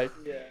recovery. Like,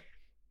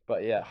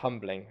 but yeah,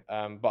 humbling.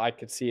 But I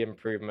could see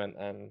improvement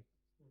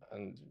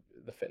and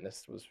the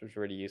fitness was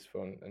really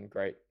useful and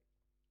great.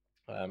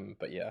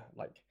 But yeah,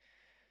 like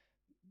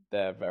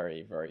they're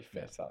very, very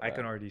fit. I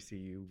can already see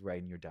you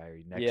writing your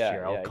diary next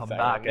year. I'll come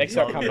back. Next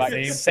year I'll come back.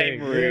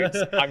 Same route.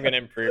 I'm going to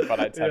improve by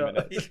like 10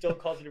 minutes. He still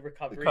calls it a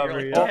recovery.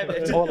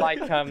 Or like,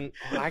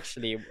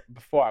 actually,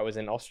 before I was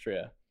in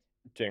Austria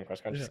doing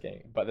cross-country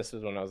skiing, but this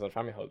was when I was on a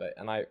family holiday,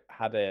 and I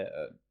had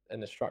an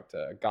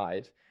instructor, a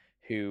guide,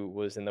 who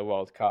was in the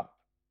World Cup,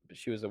 but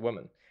she was a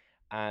woman.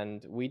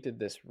 And we did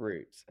this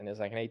route, and it was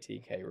like an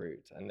 18K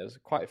route, and there was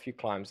quite a few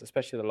climbs,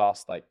 especially the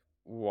last like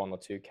 1 or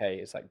 2K.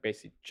 It's like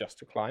basically just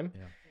to climb.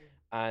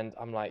 And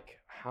I'm like,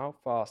 how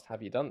fast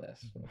have you done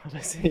this?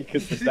 Honestly,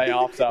 because the day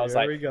after I was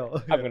like,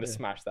 I'm going to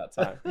smash that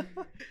time.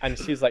 And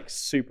she's like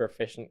super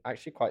efficient,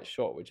 actually quite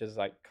short, which is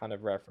like kind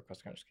of rare for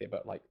cross-country ski.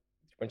 But like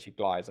when she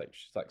glides, like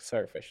she's like so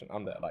efficient.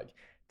 I'm there like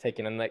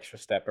taking an extra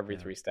step every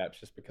 3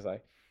 steps just because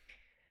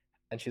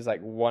and she's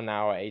like 1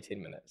 hour,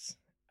 18 minutes.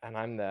 And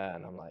I'm there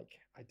and I'm like,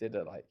 I did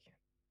it like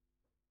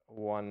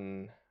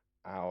 1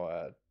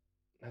 hour,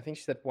 I think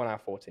she said 1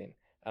 hour 14.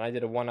 And I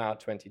did a 1 hour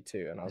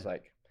 22. And I was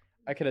like,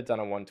 I could have done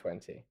a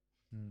 120.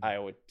 I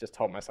would just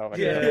told myself I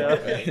could have done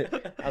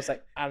 120. I was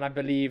like, and I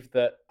believe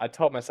that I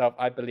told myself,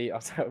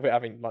 we're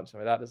having lunch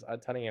with my dad. I'm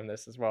telling him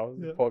this as well.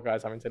 The poor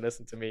guy's having to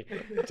listen to me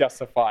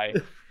justify.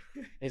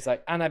 He's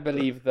like, and I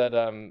believe that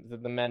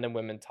the men and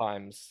women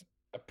times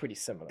are pretty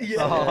similar.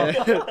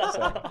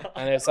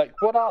 And it's like,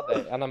 what are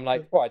they? And I'm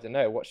like, well, I don't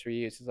know. What should we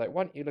use? He's like,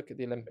 why don't you look at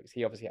the Olympics?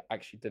 He obviously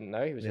actually didn't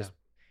know. He was just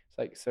it's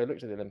like, so I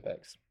looked at the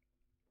Olympics,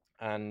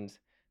 and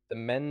the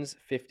men's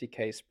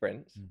 50K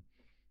sprint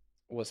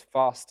was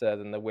faster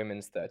than the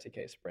women's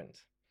 30K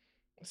sprint.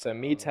 So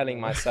me telling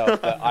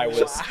myself that I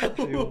was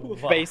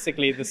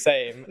basically the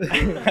same,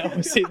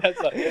 obviously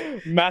that's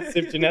a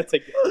massive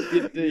genetic,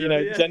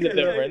 gender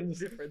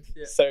difference.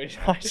 So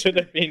I should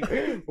have been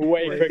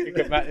way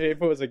quicker. If it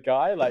was a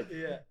guy, like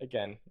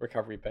again,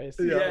 recovery pace.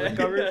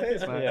 Recovery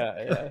pace, man.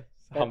 Yeah.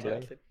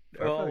 Humbling.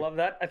 Well, I love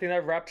that. I think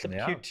that wraps up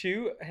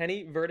Q2.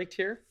 Henny, verdict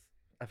here?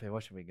 Okay,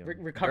 what should we give?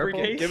 Recovery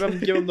case? Give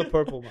him the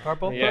purple.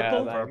 Purple? Yeah,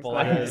 purple.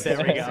 Thanks. There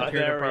we go.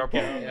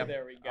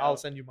 There we go. I'll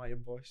send you my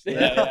invoice.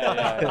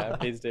 Yeah,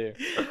 please do.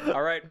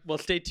 All right, well,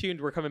 stay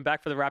tuned. We're coming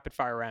back for the rapid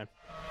fire round.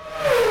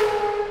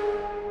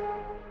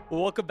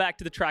 Welcome back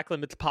to the Track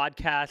Limits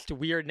podcast.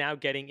 We are now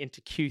getting into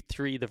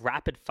Q3, the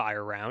rapid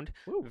fire round.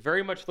 Woo.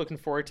 Very much looking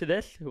forward to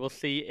this. We'll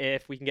see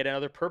if we can get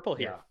another purple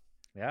here.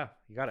 Yeah,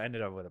 you got to end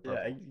it up with a purple.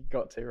 Yeah, you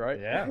got to, right?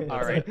 Yeah. All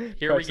right,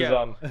 here we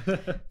go.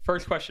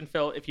 First question,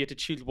 Phil. If you had to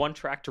choose one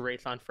track to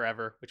race on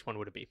forever, which one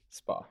would it be?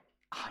 Spa.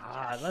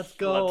 Yes. Let's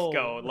go. Let's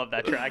go. Love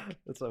that track.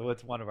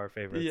 It's one of our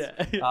favorites.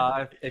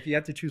 Yeah. If you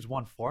had to choose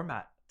one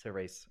format to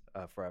race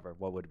forever,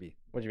 what would it be?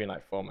 What do you mean,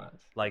 like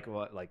formats? Like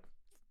what? Like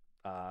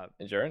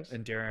endurance?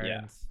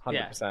 Endurance.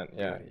 Yeah, 100%.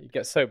 Yeah. You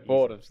get so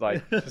bored of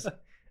like just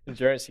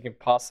endurance. You can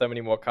pass so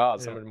many more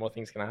cars. So many more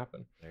things can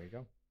happen. There you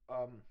go.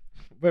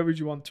 Where would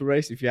you want to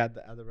race if you had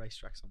the other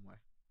racetrack somewhere?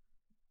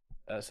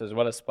 So as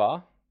well as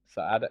Spa,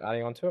 so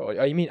adding on to it,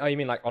 or you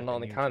mean like on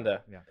the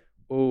calendar? Yeah.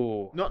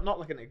 Ooh. Not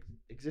like an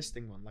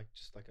existing one, like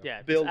just like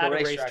a build a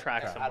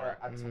racetrack somewhere.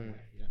 Add somewhere.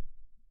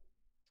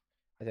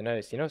 I don't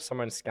know.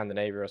 Somewhere in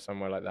Scandinavia or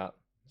somewhere like that,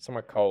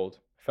 somewhere cold.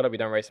 I feel like we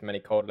don't race in many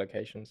cold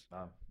locations.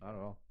 No, not at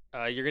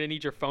all. You're gonna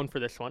need your phone for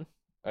this one.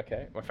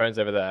 Okay, my phone's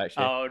over there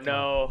actually. Oh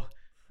no.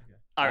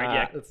 All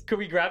right, Could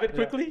we grab it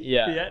quickly?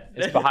 Yeah.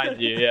 It's behind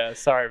you. Yeah,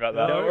 sorry about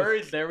that. No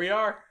worries. There we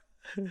are.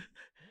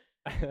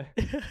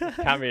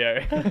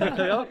 Cameo.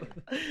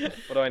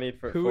 What do I need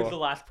for it? Who was the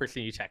last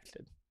person you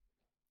texted?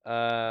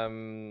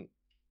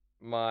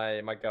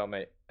 My girl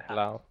mate,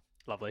 Hilal.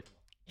 Lovely.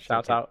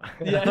 Shout out.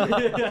 Yeah.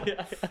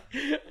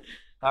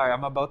 All right,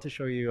 I'm about to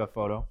show you a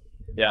photo.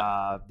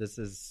 Yeah. This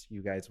is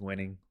you guys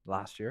winning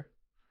last year.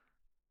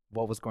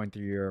 What was going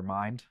through your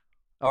mind?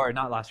 Or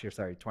not last year,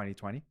 sorry,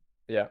 2020.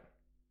 Yeah.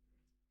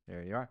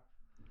 There you are.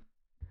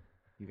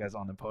 You guys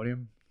on the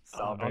podium.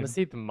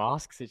 Honestly, the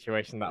mask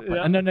situation that point.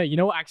 Yeah. No. You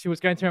know what actually was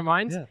going through my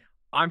mind? Yeah.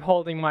 I'm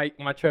holding my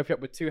trophy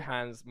up with two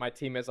hands. My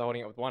teammates are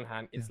holding it with one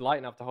hand. It's light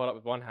enough to hold up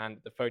with one hand.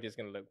 The photo is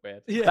going to look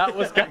weird. Yeah. That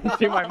was going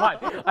through my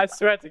mind. I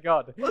swear to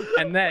God.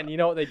 And then, you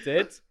know what they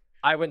did?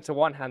 I went to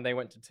one hand. They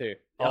went to two.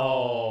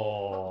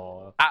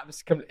 Oh. And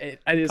it's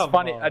Come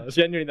funny. on.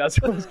 Genuinely, that's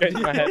what was going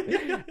through my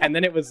head. And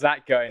then it was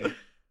Zach going,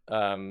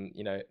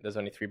 there's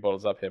only 3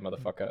 bottles up here,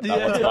 motherfucker.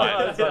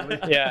 That one's mine.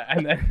 Yeah,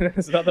 and then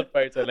there's another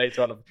photo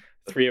later on of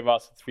 3 of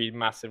us, 3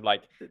 massive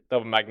like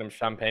double magnum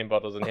champagne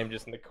bottles, and him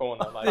just in the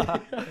corner.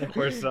 Like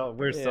we're so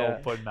Yeah.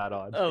 putting that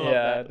on. I love yeah,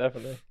 that.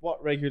 definitely.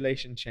 What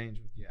regulation change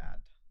would you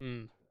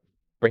add?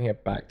 Bring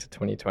it back to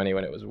 2020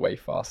 when it was way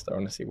faster.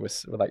 Honestly, we're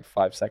like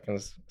 5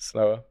 seconds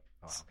slower.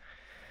 Wow.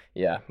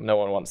 Yeah, no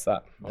one wants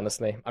that.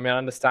 Honestly, I mean, I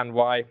understand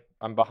why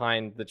I'm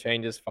behind the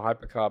changes for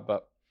hypercar,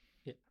 but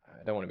I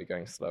don't want to be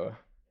going slower.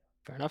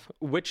 Fair enough.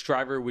 Which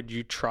driver would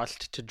you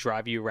trust to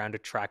drive you around a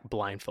track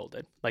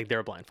blindfolded? Like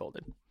they're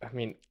blindfolded. I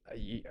mean,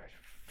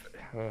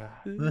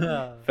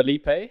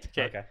 Felipe.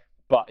 Okay.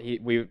 But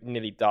we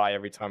nearly die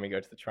every time we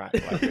go to the track.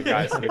 Like, the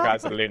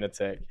guy's a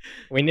lunatic.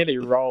 We nearly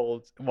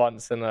rolled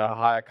once in a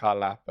hire car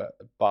lap at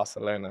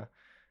Barcelona.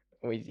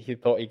 He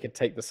thought he could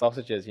take the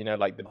sausages,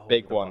 like the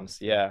big the ones.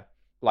 Yeah,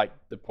 like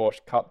the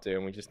Porsche Cup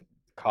do, and the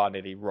car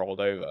nearly rolled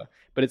over.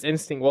 But its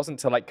instinct wasn't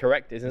to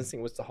correct it. His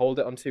instinct was to hold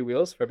it on 2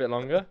 wheels for a bit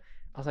longer.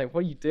 I was like, what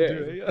are you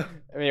doing?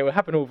 I mean, it would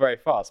happen all very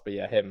fast, but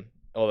yeah, him.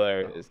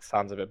 Although it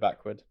sounds a bit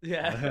backward.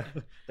 Yeah.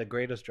 The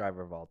greatest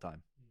driver of all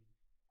time.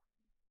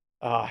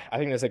 I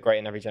think there's a great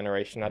in every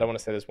generation. I don't want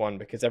to say there's one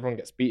because everyone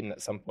gets beaten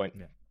at some point.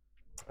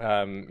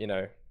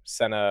 Yeah.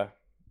 Senna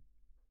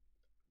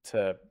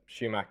to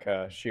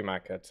Schumacher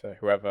to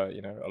whoever,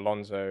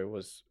 Alonso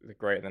was the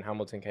great, and then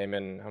Hamilton came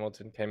in,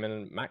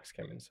 and Max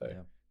came in. So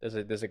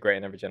there's a great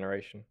in every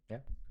generation.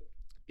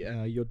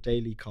 Yeah. Your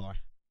daily car.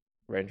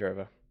 Range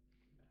Rover.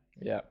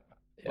 Yeah.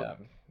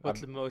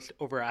 What's the most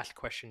overasked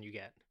question you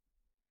get?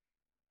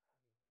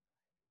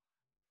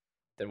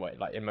 Then what?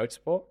 Like in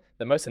motorsport,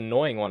 the most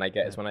annoying one I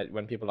get is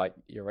when people are like,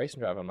 "You're a racing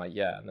driver." I'm like,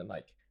 "Yeah," and then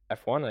like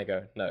F1, and I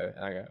go, "No,"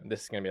 and I go,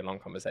 "This is gonna be a long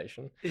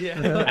conversation." Yeah.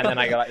 And then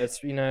I go like, "This,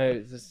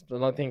 this a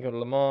long thing called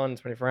Le Mans,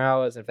 24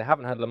 hours." And if they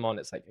haven't had Le Mans,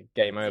 it's like a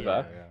game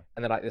over. Yeah.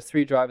 And then like, there's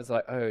 3 drivers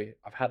like, "Oh,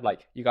 I've had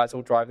like you guys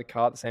all drive the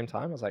car at the same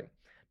time." I was like,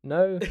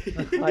 "No,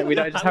 like we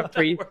don't just have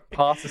 3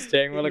 pass the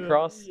steering wheel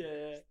across."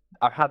 Yeah.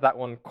 I've had that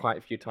one quite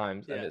a few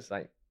times, and Yeah. it's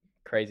like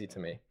crazy to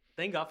me.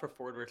 Thank God for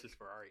Ford versus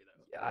Ferrari,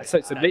 though. Yeah,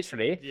 so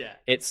literally, Yeah.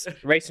 it's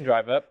racing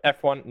driver,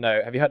 F1,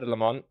 no. Have you heard of Le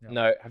Mans? Yeah.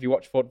 No. Have you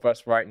watched Ford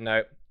vs. Ferrari?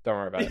 No. Don't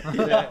worry about it.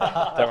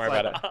 Don't worry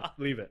about it.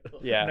 Leave it.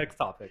 Yeah. Next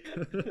topic.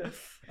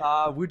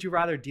 Would you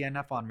rather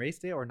DNF on race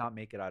day or not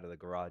make it out of the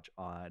garage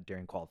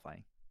during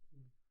qualifying?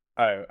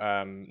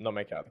 Not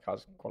make it out of the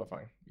cars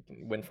qualifying. You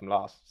can win from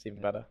last. It's even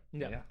better.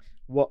 Yeah.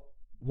 What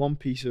one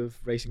piece of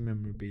racing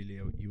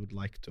memorabilia you would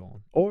like to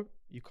own, or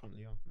you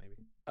currently own,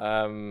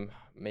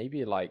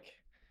 maybe?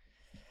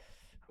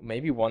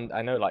 Maybe one.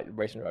 I know like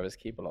racing drivers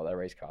keep a lot of their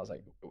race cars.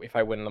 Like if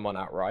I win Le Mans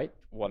outright,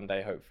 one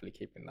day hopefully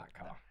keeping that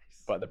car.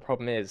 But the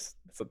problem is,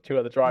 it's 2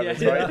 other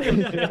drivers, right?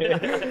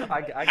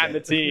 And the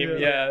team.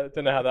 Yeah.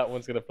 Don't know how that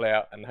one's gonna play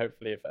out. And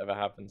hopefully, if it ever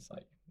happens,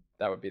 like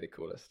that would be the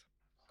coolest.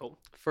 Cool.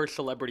 First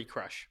celebrity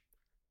crush.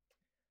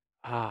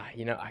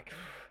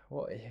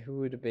 Who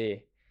would it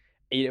be?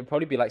 It'd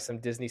probably be like some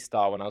Disney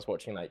star when I was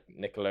watching like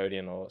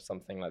Nickelodeon or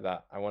something like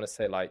that. I want to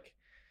say like,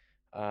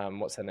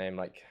 what's her name?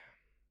 Like,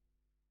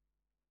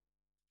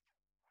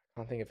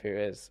 I can't think of who it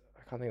is.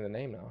 I can't think of the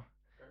name now.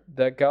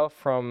 The girl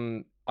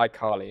from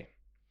iCarly.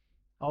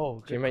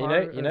 Oh, Do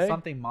you know?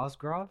 something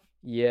Musgrove?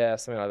 Yeah,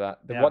 something like that.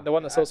 Yeah. The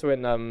one that's also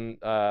in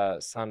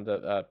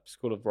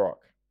School of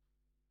Rock.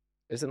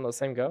 Isn't it the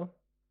same girl?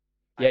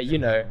 Yeah, you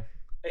know.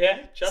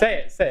 Yeah.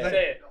 Say it. No, I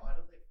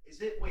don't think.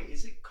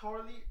 Is it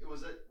Carly?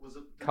 Was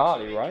it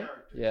Carly, two main right?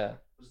 characters? Yeah.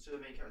 Was it 2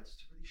 main characters?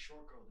 It's a really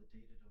short girl that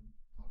dated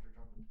Andre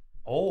Drummond.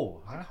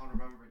 Oh, I can't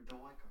remember.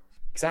 Don't like her.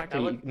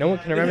 Exactly. No one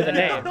can remember the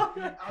name.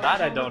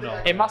 That I don't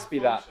know. It must be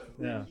that.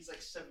 Yeah. He's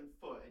like 7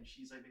 foot and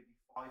she's like maybe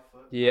 5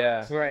 foot.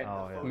 Yeah. Right.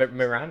 Oh, yeah.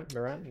 Moran?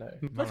 No.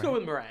 Let's go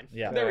with Moran.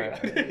 Yeah. There we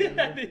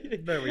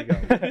go. There we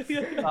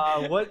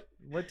go.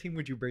 What team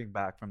would you bring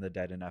back from the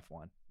dead in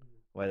F1?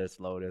 Whether it's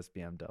Lotus,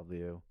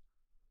 BMW.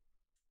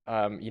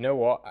 You know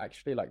what?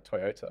 Actually, like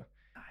Toyota.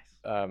 Nice.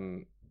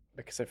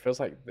 Because it feels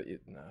like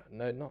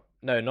not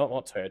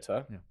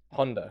Toyota. Yeah.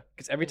 Honda.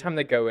 Because every time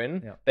they go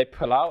in, Yeah. they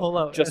pull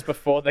out just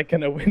before they're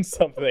gonna win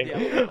something.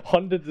 Yeah.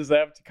 Honda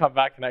deserve to come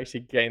back and actually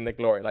gain the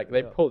glory. Like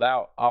they Yeah. pulled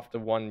out after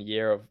 1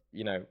 year of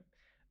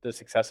the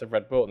success of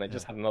Red Bull, and they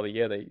just had another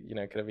year they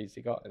could have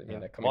easily got. I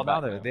mean, they're coming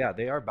Well, back now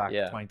they are back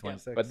Yeah.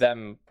 2026. But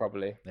them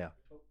probably. Yeah.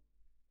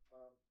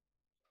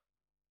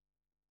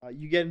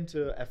 You get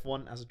into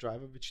F1 as a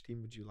driver. Which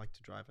team would you like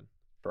to drive in?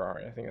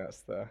 Ferrari. I think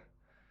that's the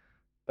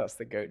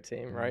GOAT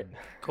team, right?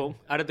 Cool.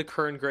 Out of the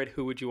current grid,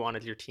 who would you want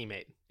as your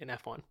teammate in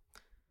F1?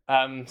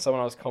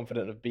 Someone I was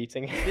confident of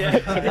beating. Yeah.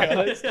 To be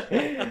honest.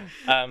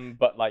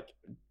 But like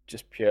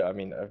just pure. I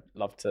mean, I'd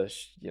love to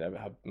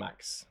have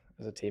Max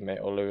as a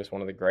teammate or Lewis,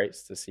 one of the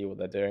greats, to see what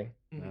they're doing.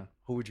 Yeah.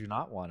 Who would you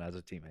not want as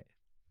a teammate?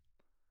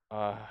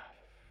 Someone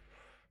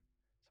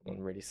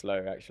really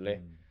slow, actually.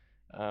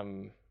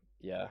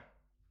 Yeah,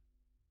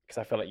 because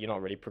I feel like you're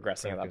not really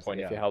progressing at that point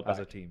if you're held back. As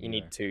a team, you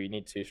need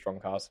two strong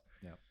cars.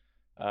 Yeah.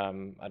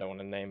 I don't want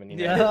to name any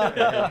names.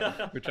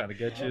 Yeah. We're trying to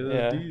get you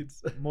the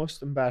deeds.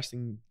 Most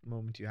embarrassing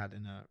moment you had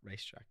in a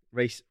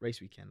race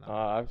weekend?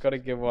 I've got a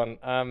good one.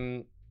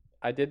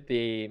 I did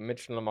the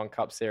Michelin Le Mans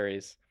Cup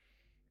Series,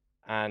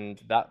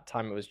 and that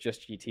time it was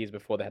just GTs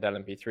before they had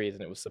LMP3s,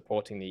 and it was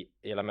supporting the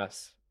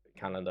ELMS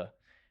calendar.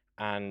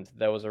 And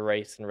there was a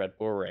race in Red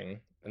Bull Ring,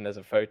 and there's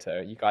a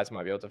photo. You guys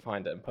might be able to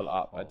find it and pull it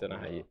up. I don't know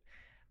how you.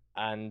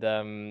 And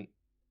the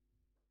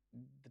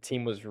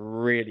team was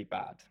really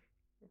bad,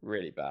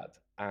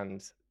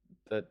 and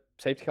the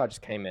safety car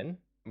just came in.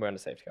 We're on a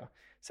safety car.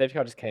 Safety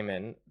car just came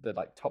in. The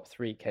top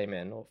 3 came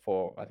in, or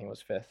 4, I think it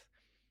was 5th.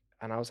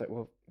 And I was like,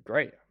 well,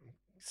 great. I'm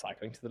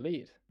cycling to the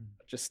lead.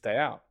 Just stay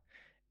out.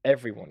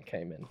 Everyone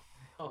came in.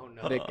 Oh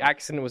no. The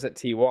accident was at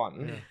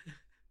T1.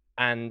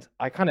 And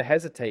I kind of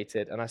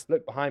hesitated, and I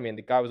looked behind me, and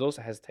the guy was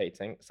also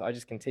hesitating. So I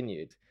just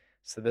continued.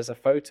 So there's a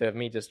photo of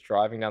me just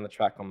driving down the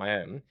track on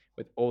my own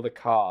with all the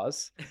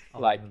cars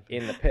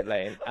in the pit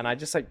lane, and I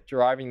just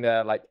driving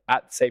there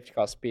at safety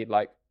car speed,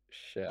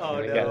 shit, I'm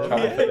gonna get in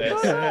trouble for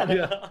this.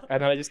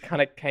 And then I just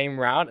kind of came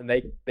round, and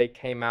they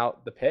came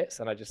out the pits,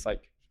 and I just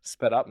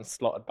sped up and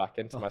slotted back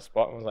into my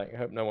spot, and was like, I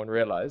hope no one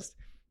realized.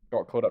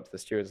 Got called up to the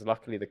stewards.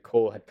 Luckily, the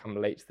call had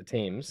come late to the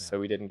teams, so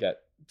we didn't get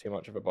too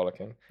much of a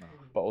bollocking.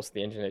 But also,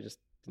 the engineer just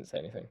didn't say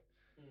anything.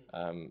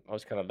 I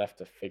was kind of left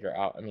to figure it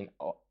out. I mean,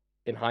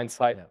 in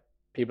hindsight,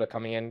 people are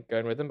coming in,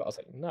 going with them, but I was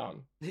like, no,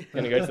 I'm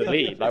going to go to the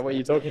lead. What are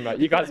you talking about?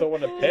 You guys all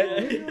want to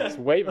pit? It's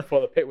way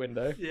before the pit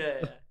window.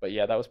 Yeah. But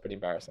yeah, that was pretty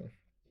embarrassing.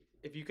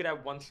 If you could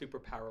have one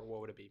superpower,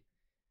 what would it be?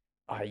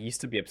 I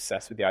used to be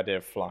obsessed with the idea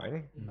of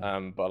flying,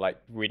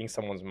 but reading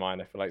someone's mind,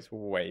 I feel like it's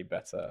way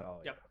better.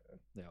 Yep.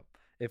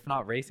 If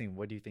not racing,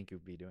 what do you think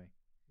you'd be doing?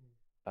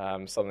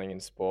 Something in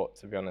sport,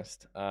 to be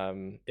honest.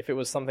 If it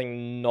was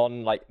something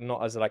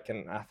not as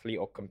an athlete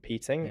or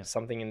competing,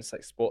 something in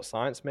sports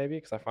science maybe,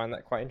 because I find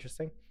that quite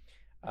interesting.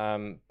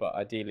 But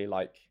ideally,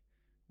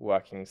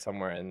 working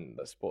somewhere in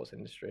the sports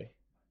industry.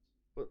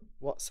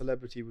 What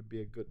celebrity would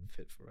be a good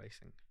fit for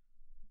racing?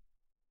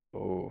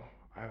 Oh,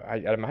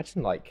 I'd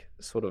imagine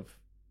some of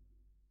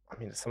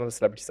the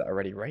celebrities that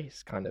already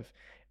race, kind of.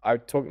 I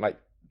would talk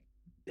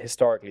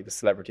historically the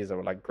celebrities that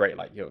were great,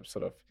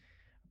 sort of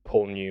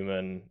Paul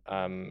Newman,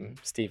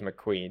 Steve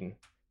McQueen.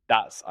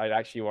 I'd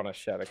actually want to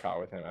share the car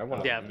with him. I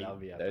want to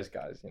meet those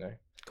guys,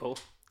 Cool.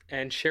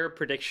 And share a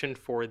prediction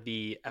for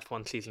the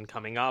F1 season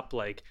coming up.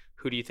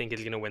 Who do you think is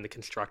going to win the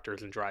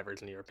constructors and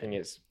drivers in your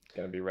opinion? I think it's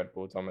going to be Red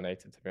Bull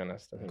dominated, to be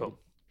honest. I think it'd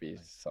be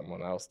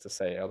someone else to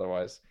say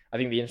otherwise. I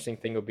think the interesting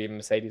thing will be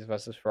Mercedes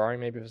versus Ferrari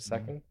maybe for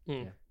second.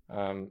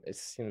 It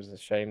seems a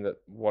shame that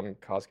one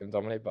car's going to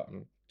dominate, but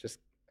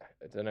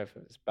I don't know if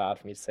it's bad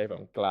for me to say, but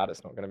I'm glad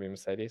it's not going to be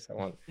Mercedes.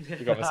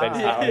 You got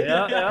Mercedes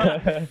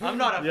out. I'm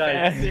not a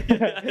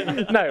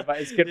fan. No,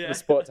 but it's good for the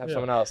sport to have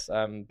someone else.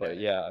 But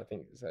yeah, I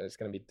think it's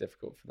going to be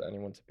difficult for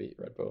anyone to beat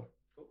Red Bull.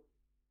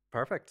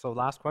 Perfect. So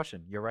last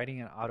question. You're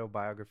writing an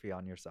autobiography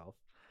on yourself.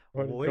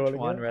 Which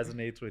one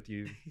resonates with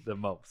you the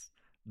most?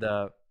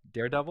 The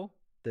daredevil,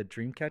 the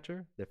dream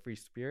catcher, the free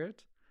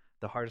spirit,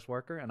 the hardest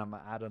worker, and I'm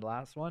going to add a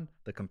last one,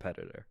 the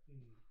competitor.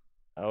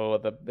 Oh,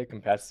 the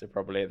competitor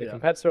probably. The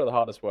competitor or the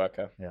hardest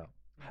worker. Yeah.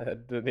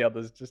 The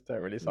others just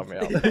don't really sum me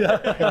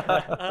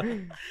up.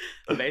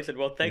 Amazing.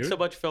 Well, thanks so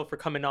much, Phil, for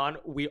coming on.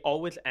 We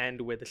always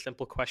end with a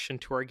simple question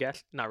to our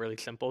guest. Not really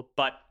simple,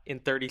 but in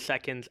 30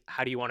 seconds,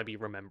 how do you want to be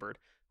remembered?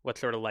 What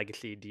sort of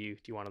legacy do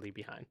you want to leave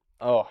behind?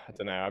 Oh, I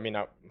don't know. I mean,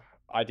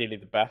 ideally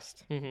the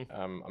best.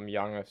 I'm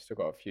young. I've still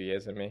got a few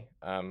years in me.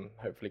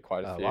 Hopefully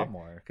quite a few. A lot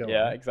more.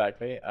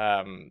 Exactly.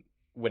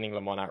 Winning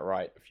Le Mans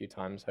outright a few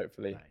times,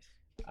 hopefully. Nice.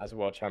 As a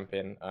world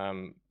champion,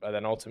 but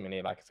then ultimately,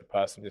 as a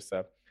person, just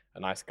a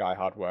nice guy,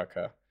 hard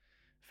worker,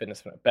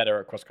 fitness,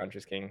 better at cross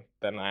country skiing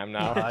than I am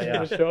now,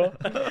 for sure.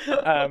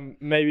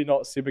 Maybe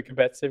not super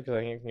competitive because I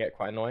think it can get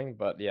quite annoying,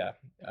 but yeah,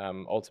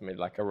 ultimately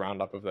a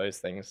roundup of those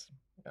things.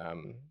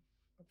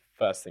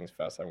 First things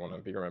first, I want to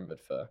be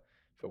remembered for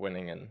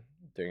winning and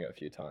doing it a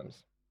few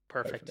times.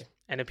 Perfect. Hopefully.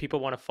 And if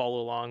people want to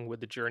follow along with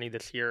the journey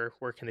this year,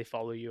 where can they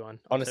follow you on?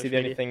 Honestly, the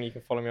only thing you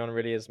can follow me on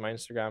really is my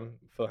Instagram,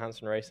 Phil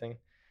Hanson Racing.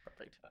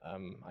 Perfect.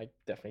 I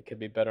definitely could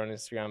be better on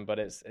Instagram, but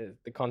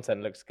the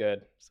content looks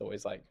good. It's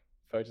always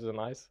photos are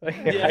nice.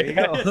 There you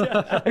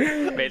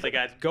go. Amazing,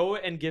 guys. Go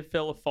and give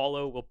Phil a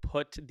follow. We'll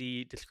put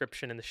the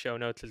description in the show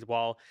notes as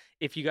well.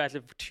 If you guys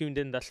have tuned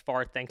in thus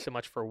far, thanks so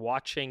much for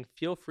watching.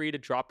 Feel free to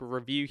drop a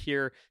review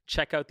here.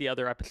 Check out the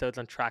other episodes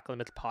on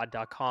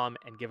tracklimitspod.com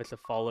and give us a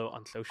follow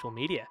on social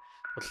media.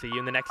 We'll see you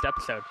in the next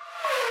episode.